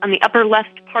the upper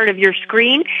left part of your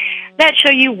screen that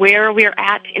show you where we're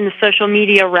at in the social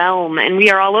media realm, and we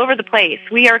are all over the place.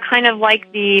 We are kind of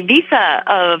like the Visa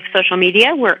of social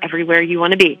media. We're everywhere you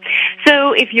want to be.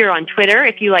 So if you're on Twitter,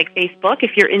 if you like Facebook,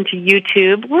 if you're into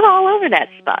YouTube, we're all over that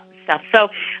stuff. So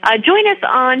join us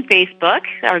on Facebook.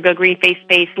 Our Go Green Face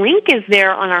Space link is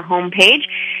there on our homepage,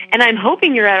 and I'm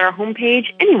hoping you're at our homepage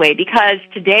anyway, because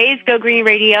today's Go Green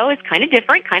Radio is kind of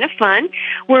different, kind of fun.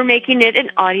 We're making it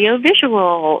an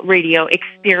audio-visual radio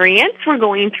experience. We're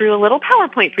going through a little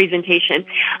PowerPoint presentation.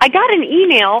 I got an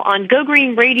email on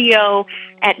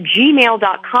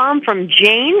gogreenradio@gmail.com from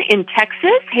Jane in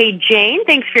Texas. Hey, Jane,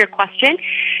 thanks for your question.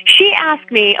 She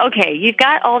asked me, okay, you've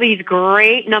got all these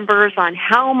great numbers on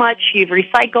how much you've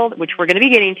recycled, which we're going to be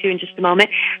getting to in just a moment.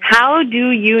 How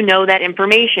do you know that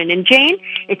information? And Jane,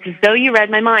 it's as though you read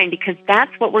my mind, because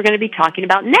that's what we're going to be talking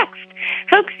about next.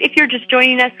 Folks, if you're just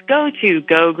joining us, go to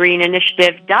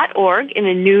gogreeninitiative.org in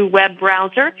a new web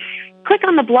browser. Click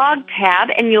on the blog tab,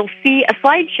 and you'll see a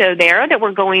slideshow there that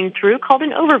we're going through called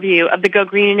an overview of the Go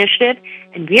Green Initiative,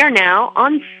 and we are now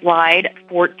on slide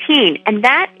 14. And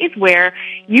that is where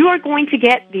you are going to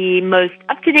get the most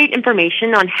up-to-date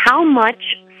information on how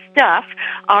much stuff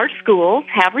our schools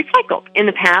have recycled in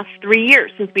the past 3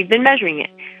 years since we've been measuring it.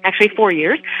 Actually, 4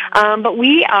 years. But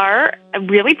we are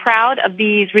really proud of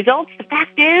these results. The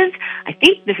fact is, I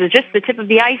think this is just the tip of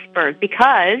the iceberg,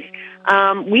 because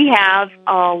we have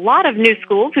a lot of new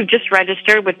schools who've just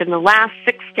registered within the last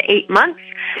 6 to 8 months,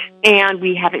 and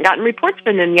we haven't gotten reports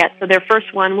from them yet, so their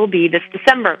first one will be this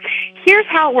December. Here's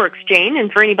how it works, Jane,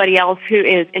 and for anybody else who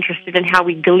is interested in how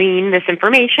we glean this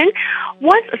information.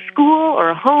 Once a school or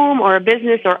a home or a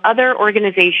business or other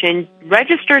organization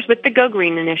registers with the Go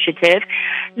Green Initiative,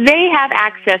 they have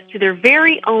access to their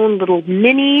very own little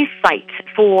mini site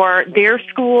for their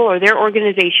school or their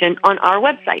organization on our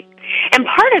website. And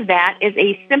part of that is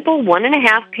a simple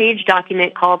 1.5-page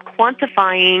document called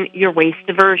Quantifying Your Waste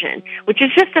Diversion, which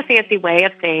is just a fancy way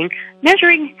of saying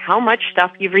measuring how much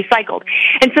stuff you've recycled.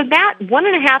 And so that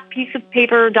 1.5 piece of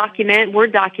paper document,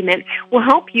 Word document, will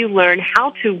help you learn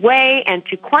how to weigh and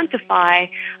to quantify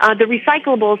the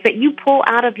recyclables that you pull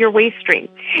out of your waste stream.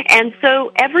 And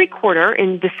so every quarter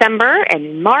in December and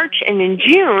in March and in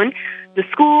June, the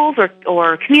schools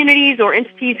or communities or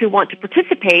entities who want to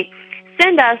participate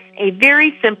send us a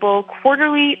very simple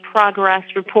quarterly progress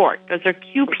report. Those are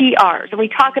QPRs, and we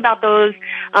talk about those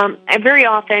very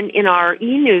often in our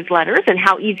e-newsletters and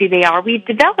how easy they are. We've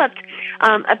developed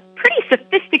a pretty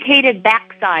sophisticated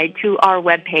backside to our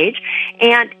webpage,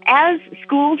 and as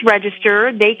schools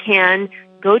register, they can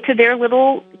go to their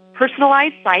little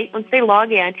personalized site once they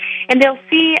log in, and they'll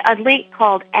see a link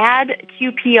called Add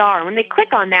QPR. When they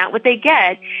click on that, what they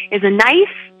get is a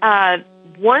nice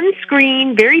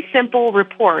one-screen, very simple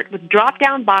report with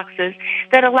drop-down boxes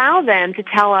that allow them to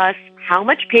tell us how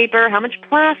much paper, how much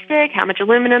plastic, how much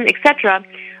aluminum, etc.,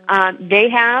 they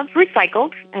have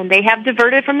recycled and they have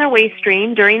diverted from their waste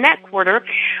stream during that quarter.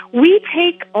 We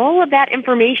take all of that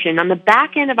information on the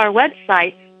back end of our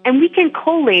website and we can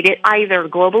collate it either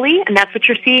globally, and that's what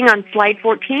you're seeing on slide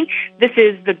 14. This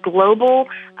is the global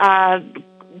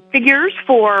figures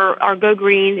for our Go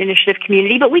Green Initiative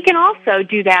community, but we can also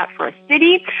do that for a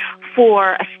city,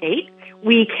 for a state.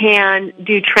 We can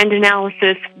do trend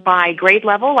analysis by grade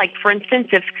level. Like, for instance,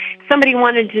 if somebody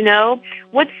wanted to know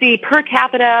what's the per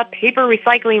capita paper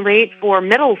recycling rate for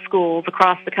middle schools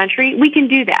across the country, we can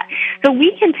do that. So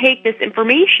we can take this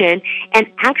information and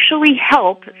actually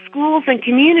help schools and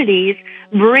communities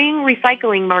bring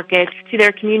recycling markets to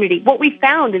their community. What we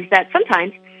found is that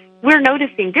sometimes we're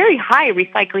noticing very high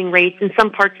recycling rates in some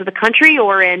parts of the country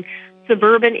or in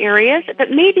suburban areas,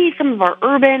 but maybe some of our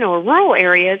urban or rural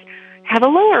areas have a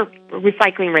lower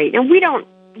recycling rate. And we don't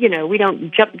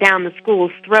jump down the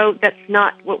school's throat. That's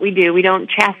not what we do. We don't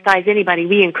chastise anybody.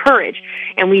 We encourage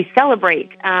and we celebrate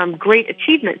great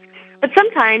achievements. But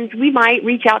sometimes we might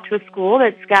reach out to a school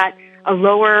that's got a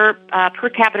lower per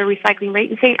capita recycling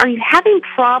rate and saying, are you having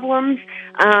problems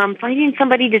finding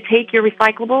somebody to take your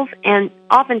recyclables? And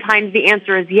oftentimes the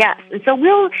answer is yes. And so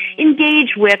we'll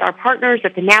engage with our partners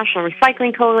at the National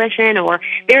Recycling Coalition or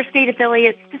their state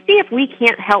affiliates to see if we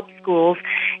can't help schools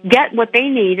get what they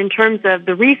need in terms of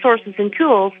the resources and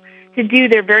tools to do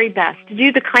their very best, to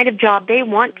do the kind of job they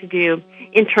want to do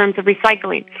in terms of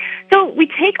recycling. So we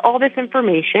take all this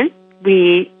information,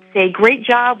 we say, great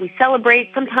job, we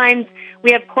celebrate. Sometimes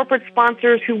we have corporate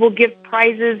sponsors who will give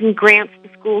prizes and grants to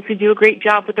schools who do a great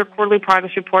job with their quarterly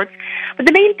progress reports. But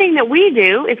the main thing that we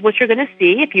do is what you're going to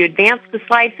see if you advance to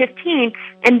slide 15,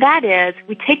 and that is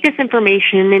we take this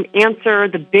information and answer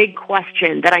the big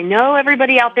question that I know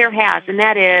everybody out there has, and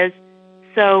that is,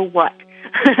 so what?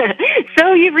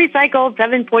 So you've recycled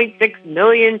 7.6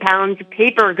 million pounds of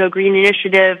paper, Go Green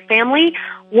Initiative family.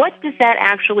 What does that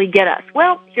actually get us?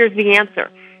 Well, here's the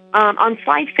answer. On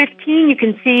slide 15, you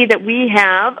can see that we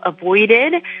have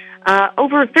avoided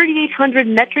over 3,800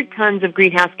 metric tons of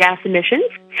greenhouse gas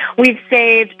emissions. We've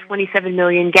saved 27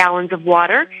 million gallons of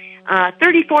water,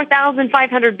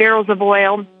 34,500 barrels of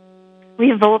oil.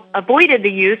 We've avoided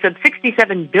the use of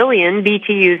 67 billion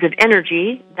BTUs of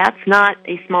energy. That's not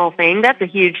a small thing. That's a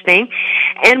huge thing.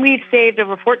 And we've saved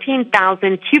over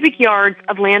 14,000 cubic yards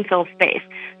of landfill space.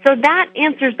 So that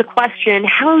answers the question,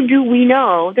 how do we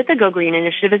know that the Go Green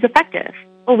Initiative is effective?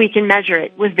 Well, we can measure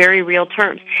it with very real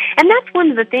terms. And that's one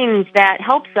of the things that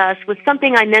helps us with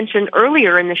something I mentioned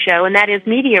earlier in the show, and that is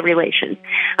media relations.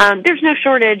 There's no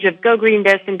shortage of Go Green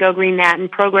this and Go Green that and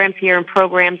programs here and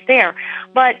programs there.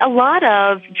 But a lot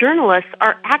of journalists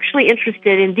are actually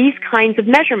interested in these kinds of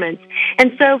measurements.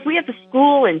 And so if we have a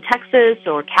school in Texas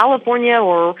or California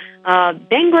or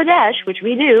Bangladesh, which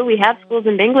we do, we have schools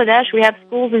in Bangladesh, we have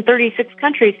schools in 36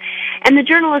 countries, and the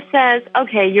journalist says,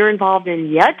 okay, you're involved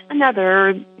in yet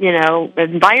another,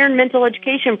 environmental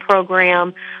education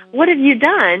program. What have you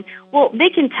done? Well, they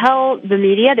can tell the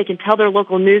media, they can tell their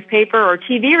local newspaper or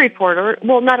TV reporter,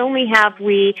 well, not only have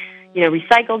we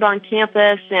recycled on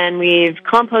campus and we've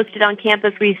composted on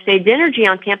campus, we've saved energy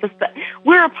on campus, but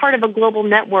we're a part of a global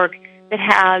network that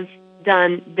has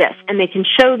done this. And they can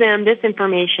show them this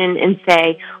information and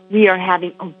say, we are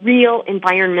having a real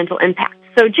environmental impact.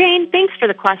 So, Jane, thanks for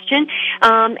the question,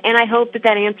 and I hope that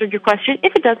answered your question.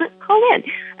 If it doesn't, call in.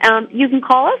 You can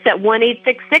call us at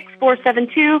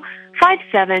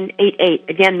 1-866-472-5788.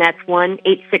 Again, that's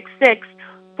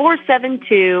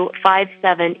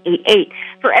 1-866-472-5788.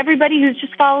 For everybody who's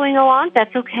just following along,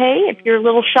 that's okay. If you're a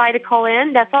little shy to call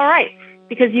in, that's all right,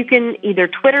 because you can either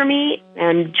Twitter me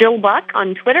and Jill Buck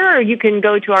on Twitter, or you can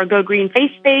go to our Go Green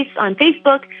Face Space on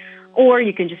Facebook, or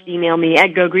you can just email me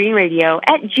at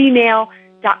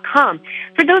gogreenradio@gmail.com.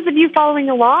 For those of you following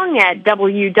along at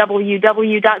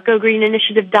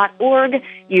www.gogreeninitiative.org,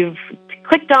 you've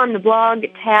clicked on the blog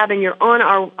tab and you're on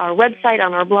our website,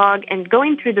 on our blog, and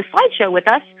going through the slideshow with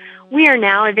us. We are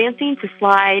now advancing to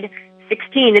slide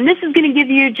 16, and this is going to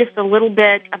give you just a little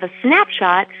bit of a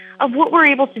snapshot of what we're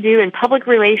able to do in public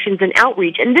relations and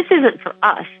outreach. And this isn't for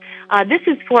us. This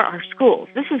is for our schools.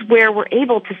 This is where we're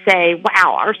able to say,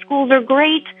 wow, our schools are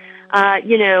great.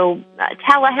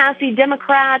 Tallahassee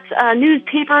Democrat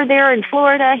newspaper there in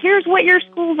Florida, here's what your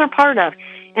schools are part of.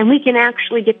 And we can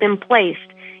actually get them placed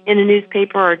in a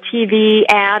newspaper or TV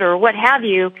ad or what have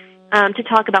you to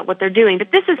talk about what they're doing.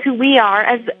 But this is who we are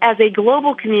as a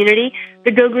global community.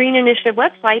 The Go Green Initiative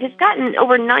website has gotten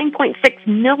over 9.6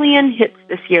 million hits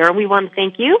this year. We want to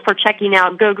thank you for checking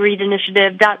out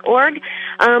gogreeninitiative.org.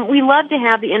 We love to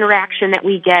have the interaction that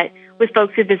we get with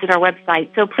folks who visit our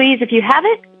website. So please, if you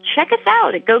haven't, check us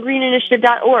out at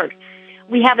gogreeninitiative.org.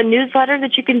 We have a newsletter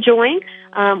that you can join.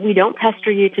 We don't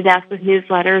pester you to death with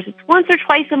newsletters. It's once or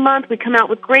twice a month. We come out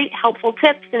with great, helpful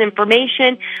tips and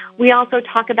information. We also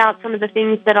talk about some of the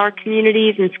things that our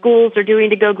communities and schools are doing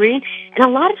to go green. And a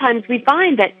lot of times we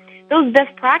find that those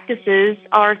best practices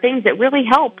are things that really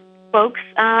help folks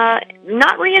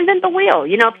not reinvent the wheel.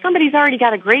 You know, if somebody's already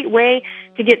got a great way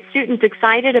to get students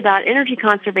excited about energy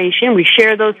conservation, we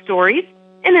share those stories.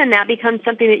 And then that becomes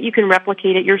something that you can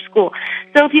replicate at your school.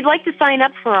 So if you'd like to sign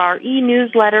up for our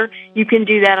e-newsletter, you can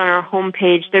do that on our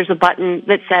homepage. There's a button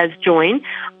that says Join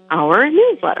our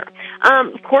newsletter.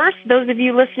 Of course, those of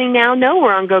you listening now know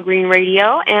we're on Go Green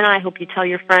Radio, and I hope you tell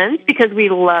your friends because we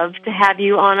love to have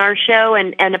you on our show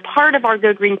and a part of our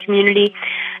Go Green community.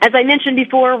 As I mentioned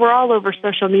before, we're all over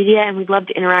social media, and we'd love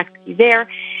to interact with you there.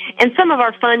 And some of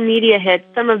our fun media hits,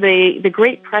 some of the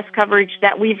great press coverage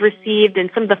that we've received,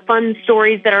 and some of the fun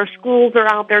stories that our schools are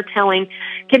out there telling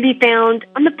can be found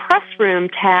on the Press Room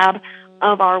tab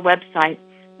of our website.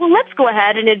 Well, let's go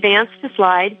ahead and advance to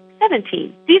slide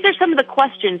 17. These are some of the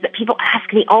questions that people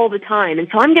ask me all the time, and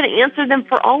so I'm going to answer them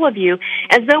for all of you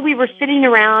as though we were sitting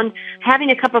around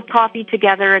having a cup of coffee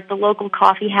together at the local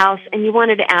coffee house, and you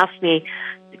wanted to ask me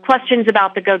questions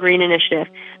about the Go Green Initiative.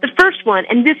 The first one,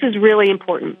 and this is really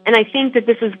important, and I think that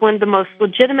this is one of the most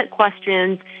legitimate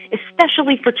questions,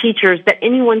 especially for teachers, that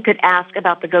anyone could ask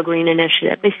about the Go Green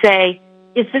Initiative. They say,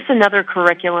 is this another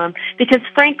curriculum? Because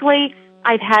frankly,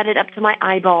 I've had it up to my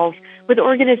eyeballs with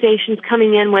organizations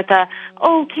coming in with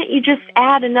can't you just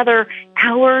add another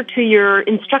hour to your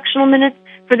instructional minutes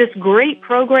for this great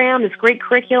program, this great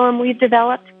curriculum we've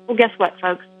developed? Well, guess what,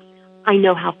 folks? I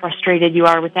know how frustrated you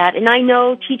are with that, and I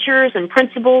know teachers and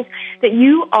principals that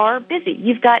you are busy.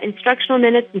 You've got instructional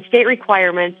minutes and state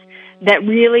requirements that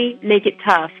really make it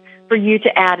tough for you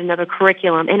to add another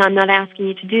curriculum, and I'm not asking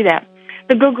you to do that.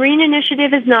 The Go Green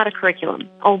Initiative is not a curriculum.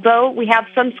 Although we have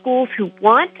some schools who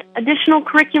want additional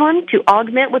curriculum to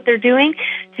augment what they're doing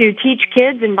to teach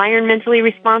kids environmentally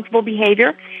responsible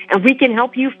behavior, and we can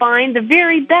help you find the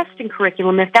very best in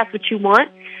curriculum if that's what you want,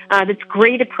 that's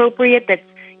grade appropriate, that's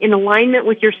in alignment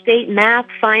with your state math,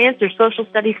 science, or social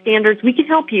studies standards. We can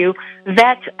help you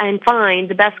vet and find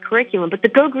the best curriculum. But the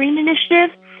Go Green Initiative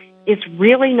is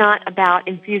really not about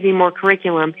infusing more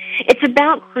curriculum. It's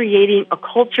about creating a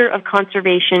culture of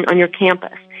conservation on your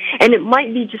campus. And it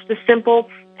might be just as simple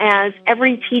as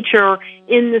every teacher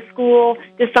in the school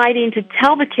deciding to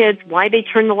tell the kids why they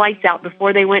turn the lights out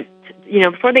before they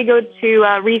before they go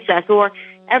to recess, or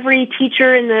every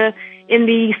teacher in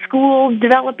the school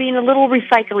developing a little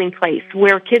recycling place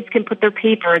where kids can put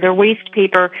their waste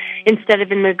paper instead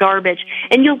of in the garbage.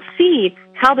 And you'll see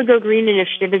how the Go Green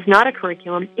Initiative is not a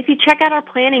curriculum if you check out our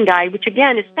planning guide, which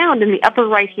again is found in the upper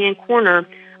right-hand corner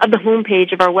of the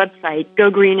homepage of our website,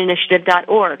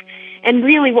 gogreeninitiative.org. And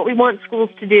really what we want schools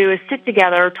to do is sit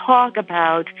together, talk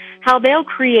about how they'll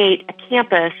create a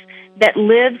campus that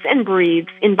lives and breathes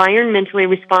environmentally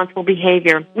responsible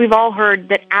behavior. We've all heard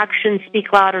that actions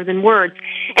speak louder than words.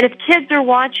 And if kids are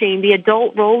watching the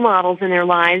adult role models in their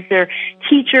lives, their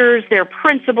teachers, their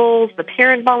principals, the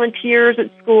parent volunteers at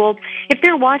schools, if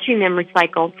they're watching them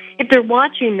recycle, if they're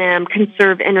watching them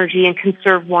conserve energy and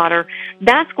conserve water,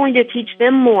 that's going to teach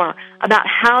them more about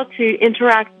how to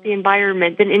interact with the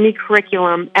environment than any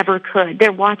curriculum ever could.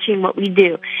 They're watching what we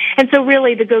do. And so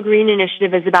really the Go Green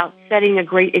Initiative is about setting a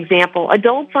great example.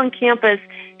 Adults on campus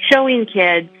showing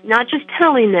kids, not just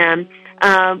telling them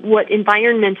what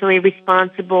environmentally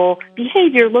responsible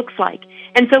behavior looks like.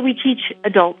 And so we teach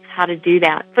adults how to do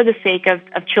that for the sake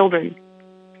of children.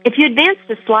 If you advance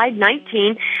to slide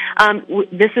 19,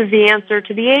 this is the answer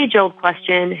to the age-old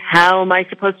question, how am I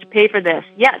supposed to pay for this?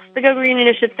 Yes, the Go Green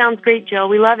Initiative sounds great, Jill.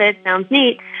 We love it. Sounds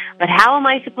neat. But how am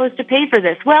I supposed to pay for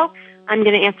this? Well, I'm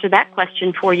going to answer that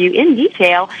question for you in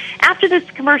detail after this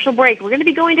commercial break. We're going to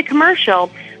be going to commercial,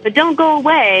 but don't go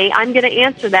away. I'm going to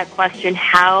answer that question.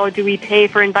 How do we pay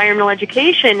for environmental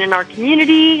education in our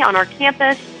community, on our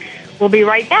campus? We'll be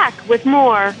right back with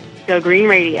more Go Green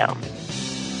Radio.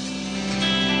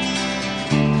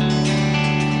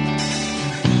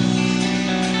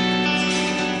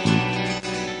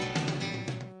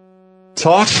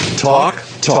 Talk, talk,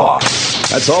 talk.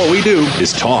 That's all we do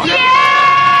is talk.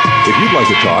 Yeah! If you'd like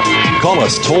to talk, call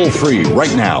us toll-free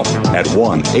right now at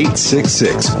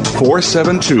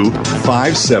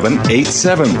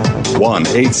 1-866-472-5787.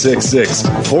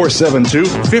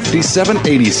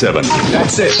 1-866-472-5787.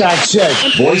 That's it.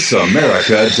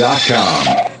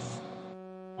 VoiceAmerica.com.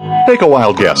 Take a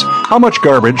wild guess. How much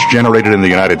garbage generated in the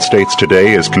United States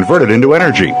today is converted into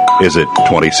energy? Is it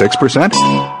 26%,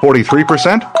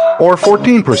 43%, or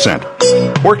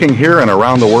 14%? Working here and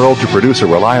around the world to produce a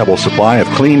reliable supply of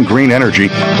clean, green energy,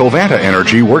 Covanta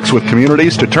Energy works with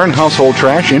communities to turn household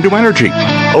trash into energy.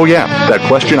 Oh yeah, that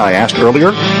question I asked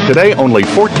earlier? Today, only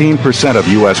 14% of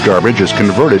U.S. garbage is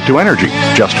converted to energy.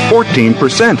 Just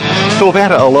 14%.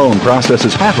 Covanta alone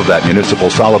processes half of that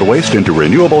municipal solid waste into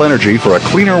renewable energy for a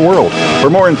cleaner world. For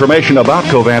more information about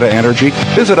Covanta Energy,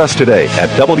 visit us today at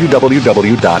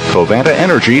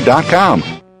www.covantaenergy.com.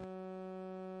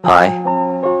 Hi,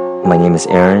 my name is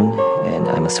Aaron, and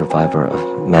I'm a survivor of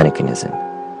mannequinism.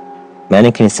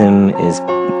 Mannequinism is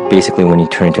basically when you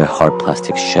turn into a hard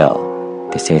plastic shell.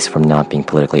 They say it's from not being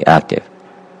politically active.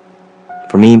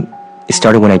 For me, it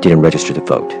started when I didn't register to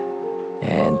vote,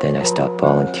 and then I stopped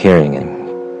volunteering,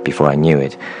 and before I knew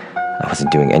it, I wasn't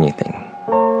doing anything.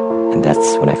 And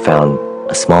that's when I found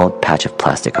a small patch of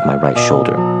plastic on my right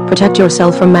shoulder. Protect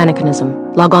yourself from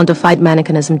mannequinism. Log on to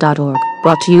fightmannequinism.org.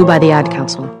 Brought to you by the Ad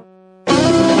Council.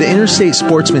 The Interstate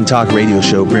Sportsman Talk radio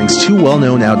show brings two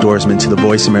well-known outdoorsmen to the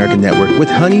Voice America Network with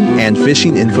hunting and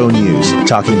fishing info news,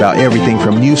 talking about everything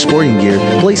from new sporting gear,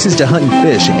 places to hunt and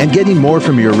fish, and getting more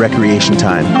from your recreation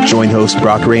time. Join hosts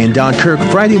Brock Ray and Don Kirk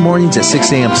Friday mornings at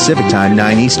 6 a.m. Pacific Time,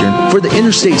 9 Eastern, for the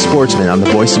Interstate Sportsman on the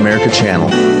Voice America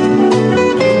channel.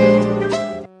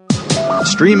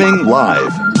 Streaming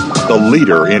live, the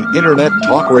leader in Internet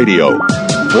talk radio,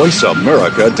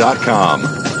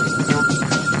 VoiceAmerica.com.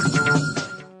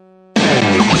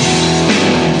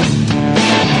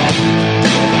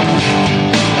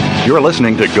 You're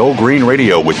listening to Go Green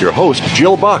Radio with your host,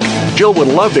 Jill Buck. Jill would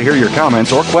love to hear your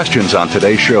comments or questions on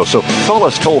today's show, so call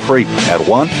us toll-free at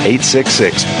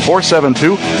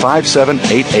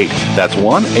 1-866-472-5788. That's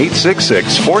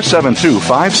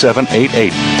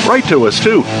 1-866-472-5788. Write to us,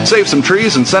 too. Save some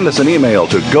trees and send us an email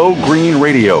to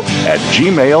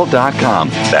gogreenradio@gmail.com.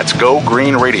 That's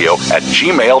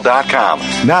gogreenradio@gmail.com.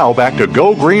 Now back to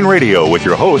Go Green Radio with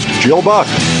your host, Jill Buck.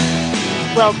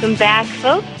 Welcome back,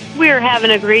 folks. We're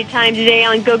having a great time today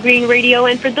on Go Green Radio,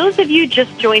 and for those of you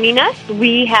just joining us,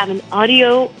 we have an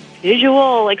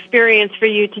audio-visual experience for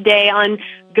you today on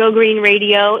Go Green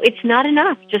Radio. It's not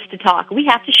enough just to talk. We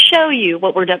have to show you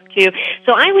what we're up to.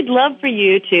 So I would love for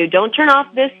you to don't turn off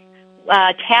this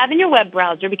tab in your web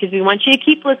browser, because we want you to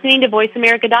keep listening to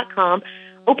VoiceAmerica.com.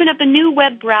 Open up a new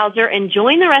web browser and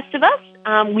join the rest of us.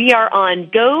 We are on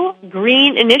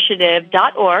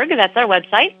GoGreenInitiative.org. That's our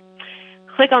website.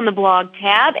 Click on the blog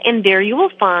tab, and there you will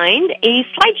find a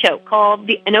slideshow called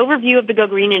an overview of the Go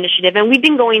Green Initiative. And we've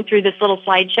been going through this little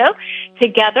slideshow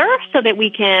together so that we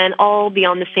can all be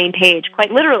on the same page,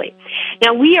 quite literally.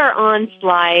 Now, we are on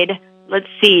slide,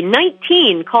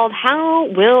 19, called How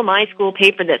Will My School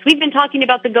Pay for This? We've been talking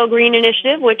about the Go Green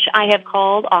Initiative, which I have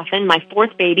called often my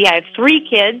fourth baby. I have 3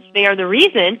 kids. They are the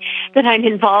reason that I'm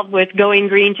involved with Going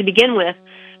Green to begin with,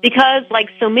 because like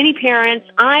so many parents,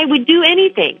 I would do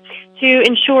anything to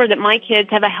ensure that my kids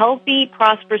have a healthy,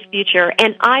 prosperous future.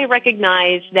 And I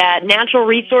recognize that natural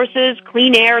resources,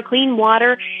 clean air, clean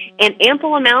water, and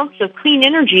ample amounts of clean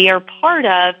energy are part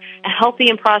of a healthy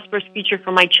and prosperous future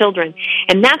for my children.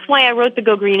 And that's why I wrote the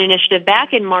Go Green Initiative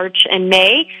back in March and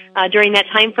May during that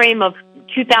time frame of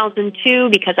 2002,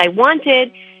 because I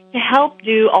wanted to help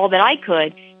do all that I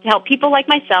could to help people like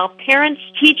myself, parents,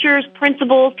 teachers,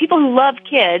 principals, people who love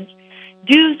kids,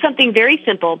 do something very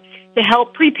simple to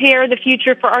help prepare the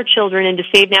future for our children and to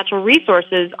save natural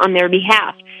resources on their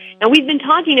behalf. Now, we've been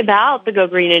talking about the Go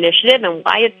Green Initiative and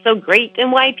why it's so great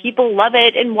and why people love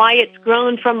it and why it's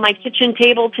grown from my kitchen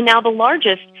table to now the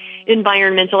largest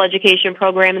environmental education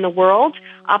program in the world,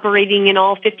 operating in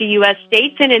all 50 U.S.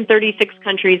 states and in 36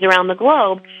 countries around the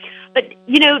globe. But,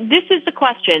 this is the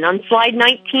question on slide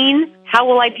 19, how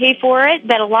will I pay for it,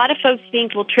 that a lot of folks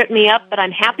think will trip me up, but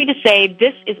I'm happy to say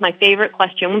this is my favorite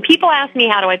question. When people ask me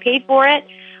how do I pay for it,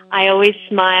 I always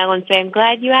smile and say, I'm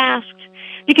glad you asked,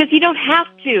 because you don't have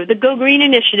to. The Go Green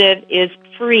Initiative is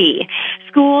free.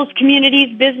 Schools, communities,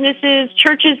 businesses,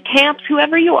 churches, camps,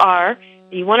 whoever you are,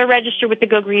 you want to register with the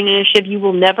Go Green Initiative, you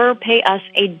will never pay us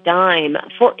a dime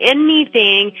for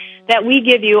anything that we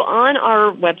give you on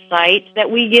our website,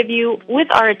 that we give you with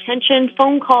our attention,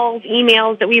 phone calls,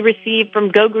 emails that we receive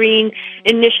from Go Green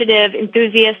Initiative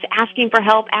enthusiasts asking for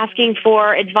help, asking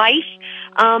for advice.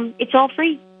 It's all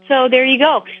free. So there you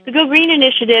go. The Go Green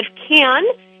Initiative can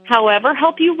however,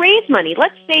 help you raise money.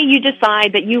 Let's say you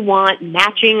decide that you want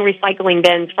matching recycling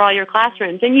bins for all your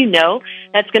classrooms, and you know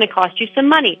that's going to cost you some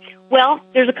money. Well,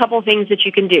 there's a couple of things that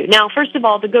you can do. Now, first of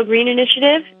all, the Go Green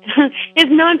Initiative is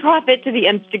nonprofit to the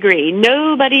nth degree.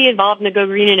 Nobody involved in the Go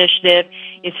Green Initiative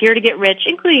is here to get rich,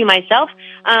 including myself.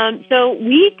 So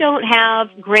we don't have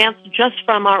grants just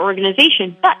from our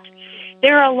organization, but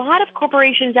there are a lot of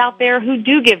corporations out there who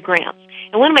do give grants.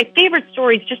 And one of my favorite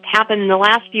stories just happened in the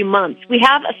last few months. We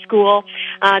have a school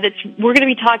we're going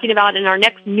to be talking about in our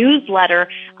next newsletter.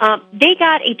 They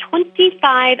got a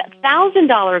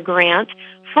 $25,000 grant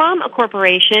from a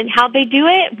corporation. How'd they do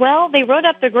it? Well, they wrote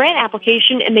up their grant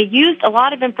application and they used a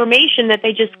lot of information that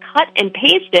they just cut and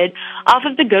pasted off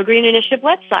of the Go Green Initiative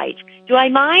website. Do I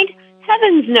mind?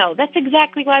 Heavens no. That's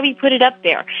exactly why we put it up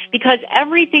there, because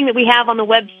everything that we have on the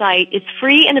website is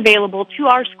free and available to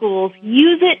our schools.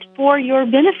 Use it for your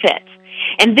benefit.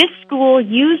 And this school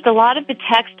used a lot of the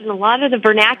text and a lot of the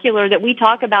vernacular that we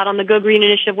talk about on the Go Green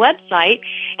Initiative website,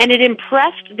 and it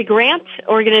impressed the grant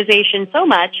organization so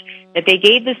much that they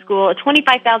gave the school a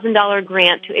 $25,000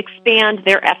 grant to expand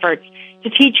their efforts to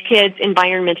teach kids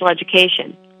environmental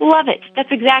education. Love it.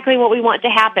 That's exactly what we want to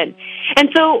happen. And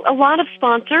so a lot of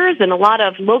sponsors and a lot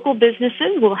of local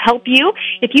businesses will help you.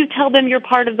 If you tell them you're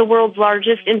part of the world's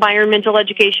largest environmental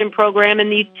education program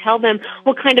and you tell them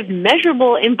what kind of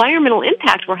measurable environmental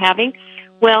impact we're having,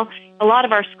 well, a lot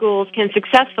of our schools can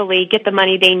successfully get the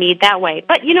money they need that way.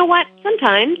 But you know what?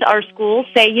 Sometimes our schools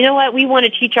say, you know what, we want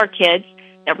to teach our kids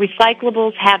that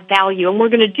recyclables have value, and we're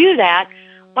going to do that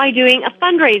by doing a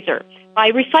fundraiser, by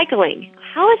recycling.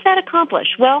 How is that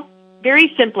accomplished? Well,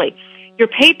 very simply. Your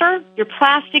paper, your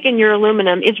plastic, and your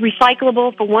aluminum is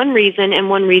recyclable for one reason and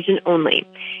one reason only.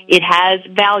 It has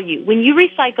value. When you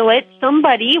recycle it,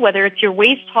 somebody, whether it's your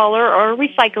waste hauler or a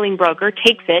recycling broker,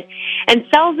 takes it and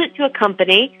sells it to a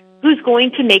company who's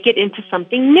going to make it into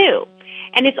something new.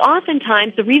 And it's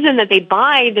oftentimes the reason that they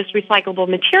buy this recyclable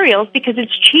material is because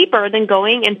it's cheaper than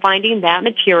going and finding that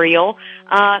material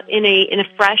in a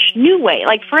fresh, new way.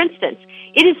 Like, for instance,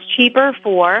 it is cheaper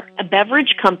for a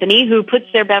beverage company who puts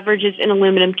their beverages in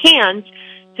aluminum cans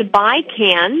to buy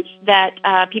cans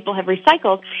that people have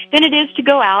recycled than it is to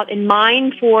go out and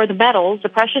mine for the metals, the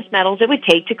precious metals it would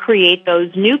take to create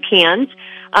those new cans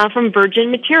from virgin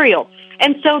material.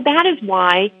 And so that is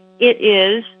why it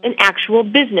is an actual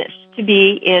business to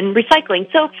be in recycling.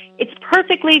 So it's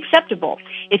perfectly acceptable.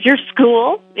 If your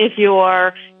school, if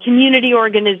your community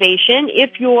organization,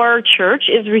 if your church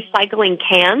is recycling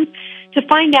cans, to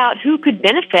find out who could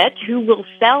benefit, who will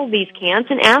sell these cans,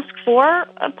 and ask for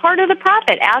a part of the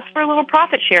profit. Ask for a little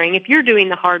profit sharing. If you're doing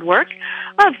the hard work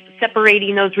of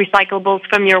separating those recyclables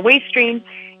from your waste stream,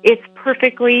 it's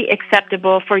perfectly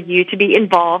acceptable for you to be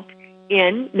involved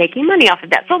in making money off of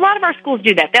that. So a lot of our schools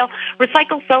do that. They'll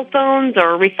recycle cell phones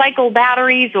or recycle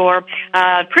batteries or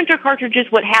printer cartridges,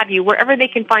 what have you, wherever they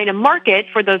can find a market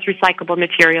for those recyclable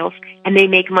materials, and they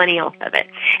make money off of it.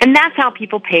 And that's how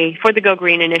people pay for the Go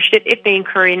Green Initiative if they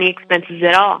incur any expenses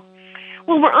at all.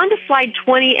 Well, we're on to slide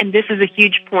 20, and this is a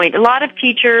huge point. A lot of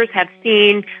teachers have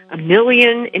seen a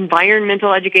million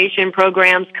environmental education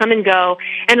programs come and go,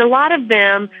 and a lot of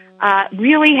them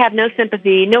really have no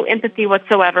sympathy, no empathy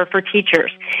whatsoever for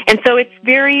teachers. And so it's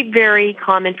very, very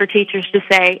common for teachers to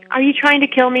say, are you trying to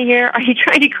kill me here? Are you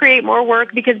trying to create more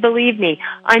work? Because believe me,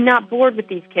 I'm not bored with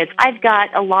these kids. I've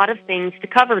got a lot of things to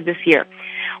cover this year.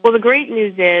 Well, the great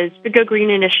news is the Go Green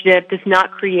Initiative does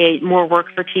not create more work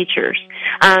for teachers.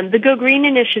 The Go Green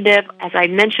Initiative, as I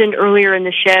mentioned earlier in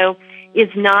the show, is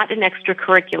not an extra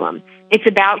curriculum. It's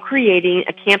about creating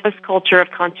a campus culture of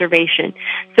conservation.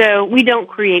 So we don't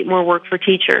create more work for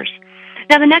teachers.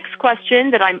 Now, the next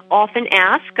question that I'm often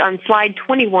asked on slide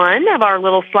 21 of our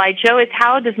little slideshow is,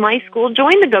 how does my school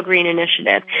join the Go Green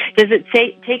Initiative? Does it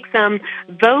take some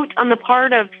vote on the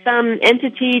part of some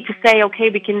entity to say, okay,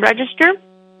 we can register?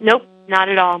 Nope, not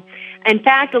at all. In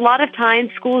fact, a lot of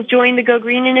times schools join the Go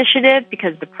Green Initiative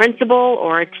because the principal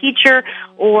or a teacher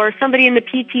or somebody in the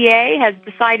PTA has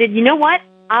decided, you know what,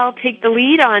 I'll take the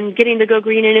lead on getting the Go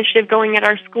Green Initiative going at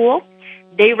our school.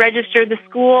 They register the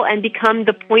school and become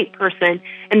the point person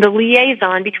and the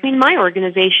liaison between my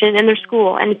organization and their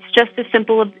school. And it's just as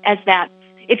simple as that.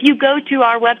 If you go to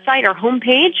our website, our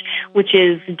homepage, which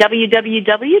is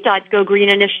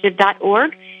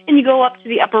www.gogreeninitiative.org, and you go up to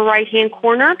the upper right-hand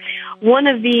corner, one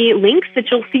of the links that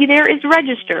you'll see there is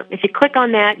register. If you click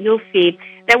on that, you'll see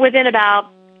that within about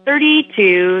 30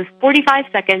 to 45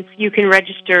 seconds, you can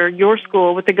register your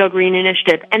school with the Go Green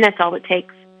Initiative, and that's all it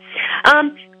takes.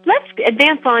 Let's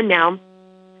advance on now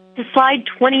to slide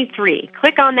 23.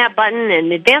 Click on that button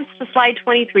and advance to slide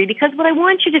 23, because what I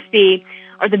want you to see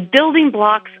are the building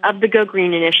blocks of the Go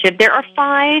Green Initiative. There are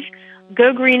 5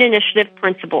 Go Green Initiative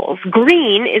principles.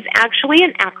 GREEN is actually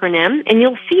an acronym, and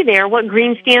you'll see there what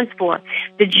GREEN stands for.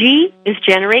 The G is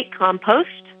generate compost.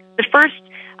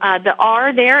 The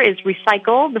R there is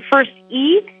recycle. The first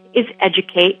E is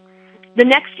educate. The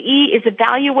next E is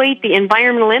evaluate the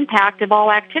environmental impact of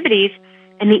all activities.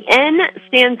 And the N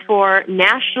stands for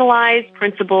Nationalize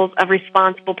Principles of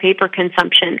Responsible Paper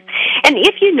Consumption. And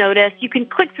if you notice, you can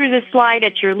click through this slide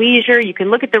at your leisure. You can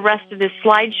look at the rest of this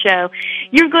slideshow.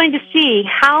 You're going to see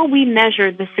how we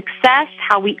measure the success,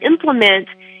 how we implement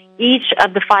each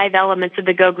of the 5 elements of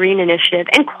the Go Green Initiative.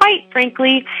 And quite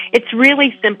frankly, it's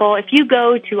really simple. If you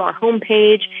go to our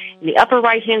homepage in the upper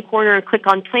right-hand corner and click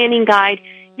on Planning Guide,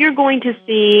 you're going to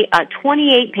see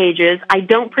 28 pages. I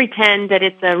don't pretend that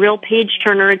it's a real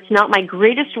page-turner. It's not my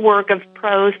greatest work of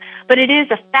prose, but it is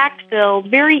a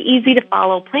fact-filled, very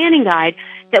easy-to-follow planning guide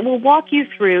that will walk you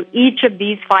through each of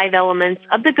these 5 elements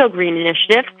of the Go Green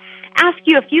Initiative, ask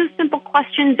you a few simple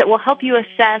questions that will help you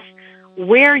assess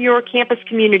where your campus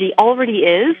community already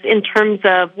is in terms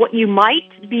of what you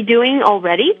might be doing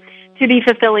already to be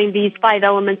fulfilling these 5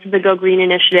 elements of the Go Green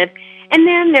Initiative. And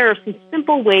then there are some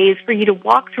simple ways for you to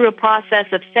walk through a process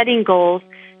of setting goals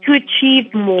to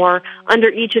achieve more under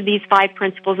each of these 5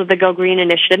 principles of the Go Green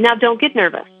Initiative. Now, don't get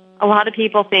nervous. A lot of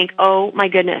people think, oh, my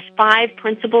goodness, 5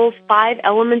 principles, 5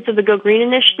 elements of the Go Green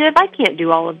Initiative? I can't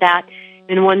do all of that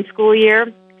in one school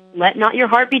year. Let not your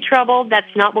heart be troubled.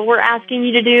 That's not what we're asking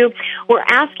you to do. We're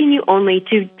asking you only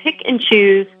to pick and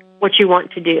choose what you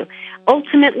want to do.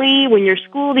 Ultimately, when your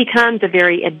school becomes a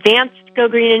very advanced Go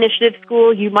Green Initiative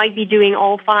school, you might be doing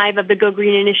all 5 of the Go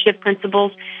Green Initiative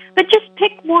principles, but just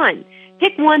pick one.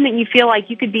 Pick one that you feel like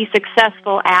you could be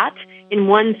successful at in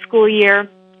one school year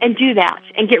and do that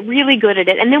and get really good at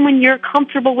it. And then when you're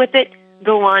comfortable with it,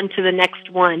 go on to the next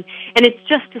one. And it's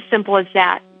just as simple as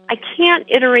that. I can't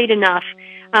iterate enough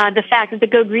the fact that the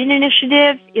Go Green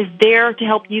Initiative is there to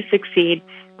help you succeed.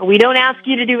 We don't ask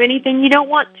you to do anything you don't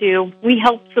want to. We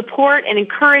help support and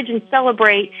encourage and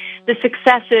celebrate the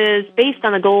successes based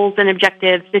on the goals and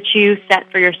objectives that you set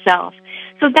for yourself.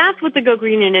 So that's what the Go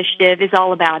Green Initiative is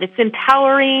all about. It's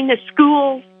empowering the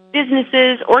schools,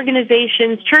 businesses,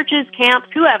 organizations, churches, camps,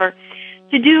 whoever,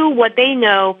 to do what they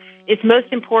know is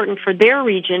most important for their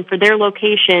region, for their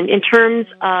location, in terms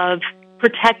of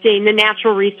protecting the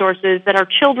natural resources that our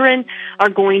children are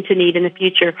going to need in the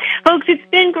future. Folks, it's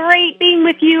been great being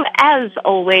with you, as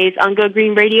always, on Go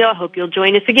Green Radio. I hope you'll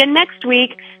join us again next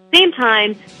week, same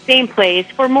time, same place,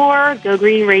 for more Go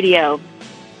Green Radio.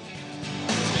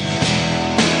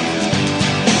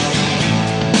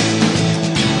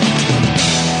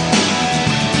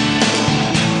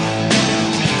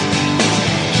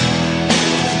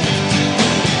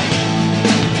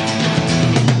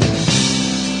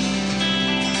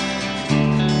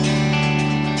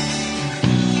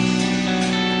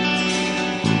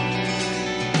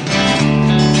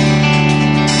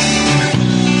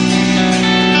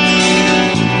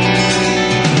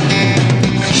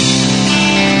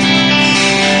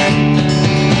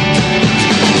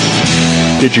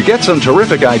 Did you get some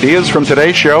terrific ideas from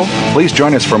today's show? Please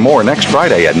join us for more next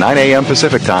Friday at 9 a.m.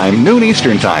 Pacific Time, noon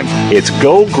Eastern Time. It's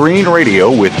Go Green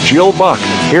Radio with Jill Buck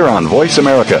here on Voice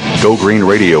America. Go Green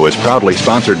Radio is proudly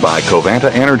sponsored by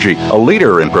Covanta Energy, a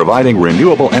leader in providing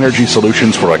renewable energy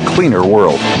solutions for a cleaner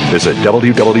world. Visit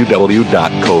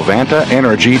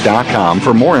www.covantaenergy.com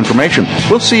for more information.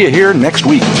 We'll see you here next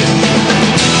week.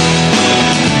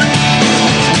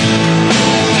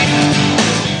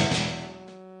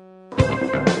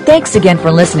 Thanks again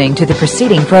for listening to the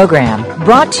preceding program,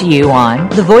 brought to you on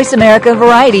the Voice America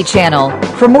Variety Channel.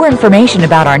 For more information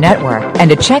about our network and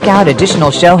to check out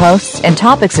additional show hosts and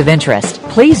topics of interest,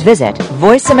 please visit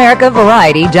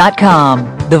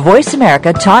voiceamericavariety.com. The Voice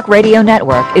America Talk Radio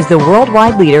Network is the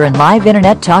worldwide leader in live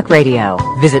Internet talk radio.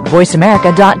 Visit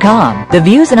voiceamerica.com. The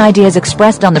views and ideas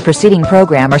expressed on the preceding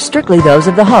program are strictly those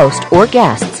of the host or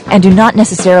guests and do not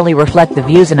necessarily reflect the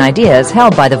views and ideas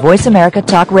held by the Voice America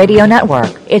Talk Radio Network,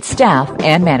 its staff,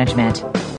 and management.